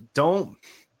 You know, don't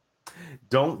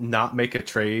not make a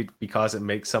trade because it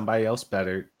makes somebody else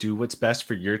better. Do what's best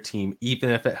for your team, even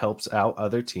if it helps out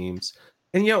other teams.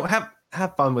 And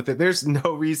have fun with it. There's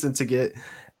no reason to get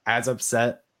as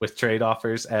upset with trade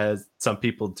offers as some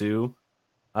people do.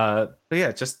 But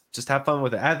yeah, just have fun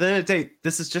with it. At the end of the day,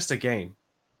 this is just a game.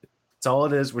 It's all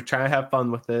it is. We're trying to have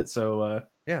fun with it. So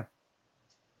yeah.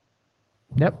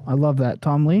 Yep, I love that.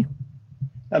 Tom Lee?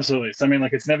 Absolutely. So I mean,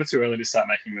 it's never too early to start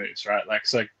making moves, right? Like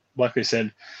we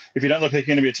said, if you don't look like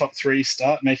you're going to be a top 3,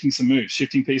 start making some moves,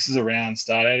 shifting pieces around,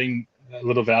 start adding a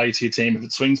little value to your team. If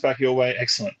it swings back your way,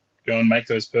 excellent. Go and make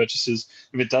those purchases.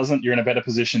 If it doesn't, you're in a better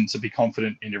position to be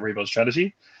confident in your rebuild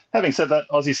strategy. Having said that,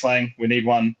 Aussie slang, we need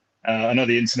one. I know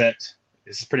the internet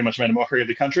is pretty much made a mockery of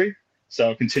the country, so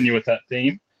I'll continue with that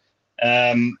theme.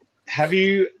 Have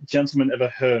you gentlemen ever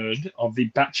heard of the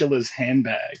bachelor's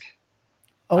handbag?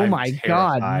 Oh I'm my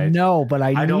terrified. God, no, but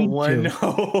I don't need want to.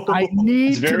 know. I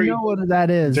need It's very- to know what that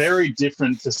is. Very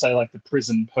different to say like the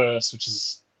prison purse, which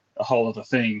is a whole other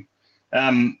thing.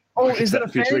 Is it a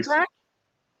fanny pack?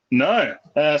 No.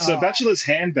 So bachelor's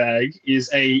handbag is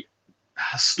a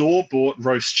store-bought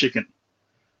roast chicken.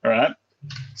 All right.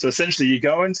 So essentially, you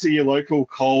go into your local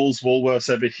Coles, Woolworths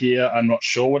over here. I'm not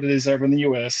sure what it is over in the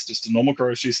US, just a normal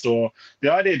grocery store.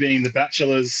 The idea being the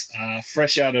bachelors,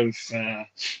 fresh out of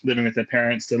living with their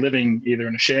parents, they're living either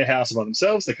in a share house or by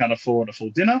themselves. They can't afford a full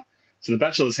dinner. So the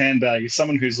bachelor's handbag is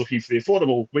someone who's looking for the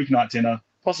affordable weeknight dinner,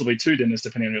 possibly 2 dinners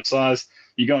depending on your size.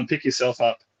 You go and pick yourself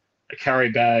up a carry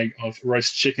bag of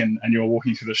roast chicken and you're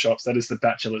walking through the shops. That is the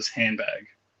bachelor's handbag.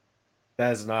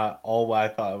 That is not all what I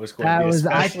thought it was going That to be. was-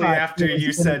 I Especially thought after it was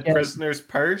you gonna said get- prisoner's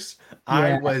purse. I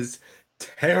Yeah. was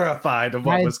terrified of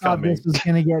what I was thought coming. this was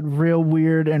going to get real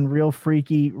weird and real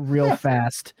freaky real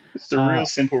fast. It's a real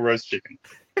simple roast chicken.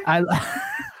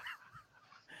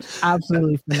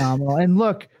 Absolutely phenomenal. And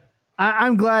look,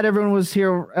 I'm glad everyone was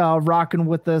here rocking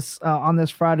with us on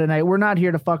this Friday night. We're not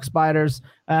here to fuck spiders.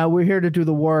 We're here to do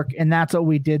the work, and that's what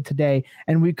we did today.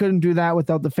 And we couldn't do that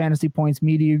without the Fantasy Points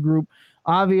Media Group.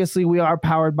 Obviously, we are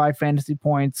powered by Fantasy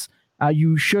Points.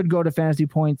 You should go to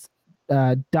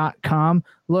fantasypoints.com.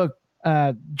 Look,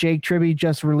 Jake Tribby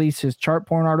just released his chart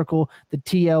porn article. The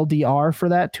TLDR for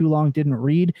that, too long didn't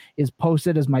read, is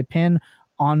posted as my pin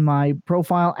on my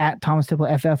profile at Thomas Tipple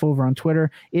FF over on Twitter.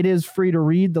 It is free to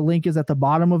read. The link is at the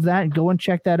bottom of that. Go and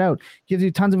check that out. Gives you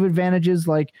tons of advantages,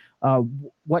 like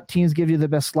what teams give you the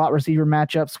best slot receiver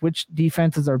matchups, which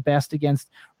defenses are best against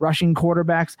rushing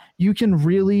quarterbacks. You can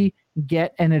really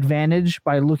get an advantage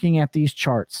by looking at these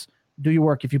charts. Do your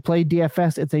work. If you play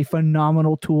DFS, it's a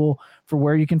phenomenal tool for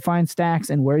where you can find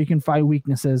stacks and where you can find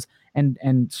weaknesses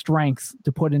and strengths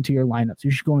to put into your lineups.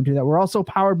 You should go and do that. We're also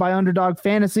powered by Underdog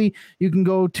Fantasy. You can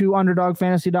go to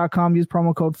underdogfantasy.com, use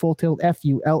promo code FULLTILT,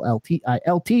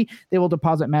 FULLTILT. They will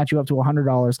deposit match you up to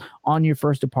 $100 on your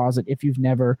first deposit if you've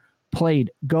never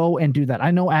played. Go and do that. I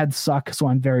know ads suck, so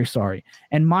I'm very sorry.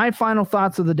 And my final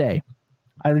thoughts of the day.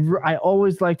 I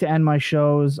always like to end my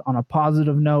shows on a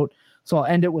positive note, so I'll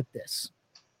end it with this.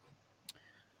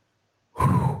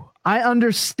 I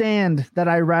understand that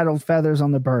I rattled feathers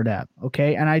on the Bird app,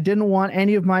 okay? And I didn't want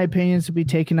any of my opinions to be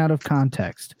taken out of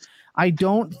context. I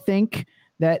don't think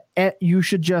that you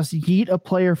should just yeet a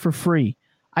player for free.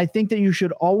 I think that you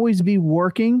should always be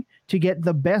working to get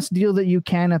the best deal that you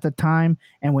can at the time.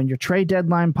 And when your trade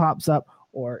deadline pops up,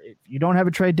 or if you don't have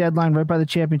a trade deadline right by the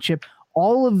championship,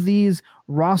 all of these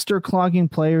roster clogging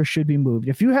players should be moved.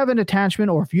 If you have an attachment,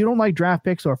 or if you don't like draft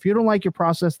picks, or if you don't like your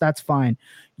process, that's fine.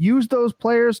 Use those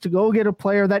players to go get a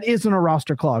player that isn't a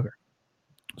roster clogger.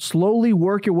 Slowly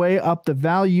work your way up the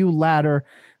value ladder.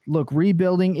 Look,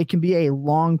 rebuilding, it can be a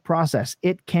long process.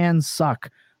 It can suck,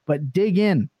 but dig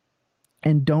in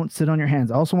and don't sit on your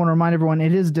hands. I also want to remind everyone,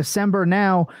 it is December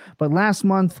now, but last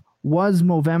month was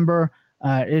Movember.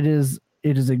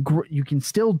 You can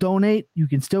still donate. You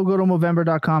can still go to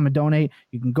Movember.com and donate.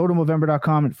 You can go to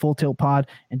Movember.com at Full Tilt Pod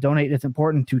and donate. It's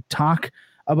important to talk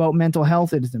about mental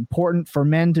health. It is important for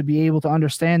men to be able to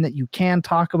understand that you can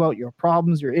talk about your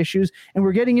problems, your issues, and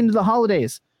we're getting into the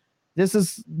holidays. This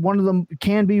is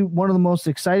can be one of the most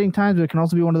exciting times, but it can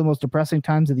also be one of the most depressing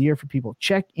times of the year for people.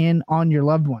 Check in on your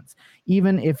loved ones,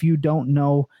 even if you don't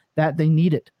know that they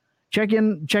need it. Check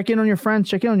in on your friends,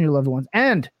 check in on your loved ones.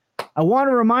 And I want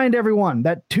to remind everyone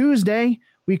that Tuesday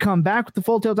we come back with the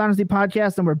Full Tilt Dynasty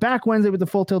podcast, and we're back Wednesday with the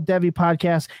Full Tilt Devy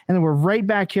podcast, and then we're right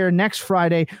back here next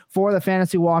Friday for the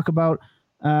Fantasy Walkabout.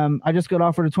 I just got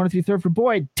offered a 23rd for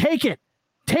Boyd. Take it.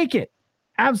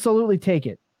 Absolutely take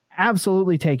it.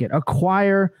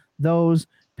 Acquire those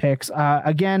picks.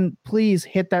 Again, please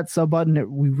hit that sub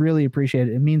button. We really appreciate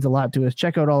it. It means a lot to us.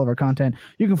 Check out all of our content.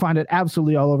 You can find it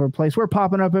absolutely all over the place. We're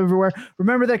popping up everywhere.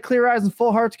 Remember that clear eyes and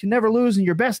full hearts can never lose in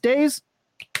your best days.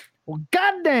 Well,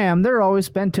 goddamn, they're always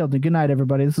spent tilted. Good night,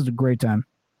 everybody. This is a great time.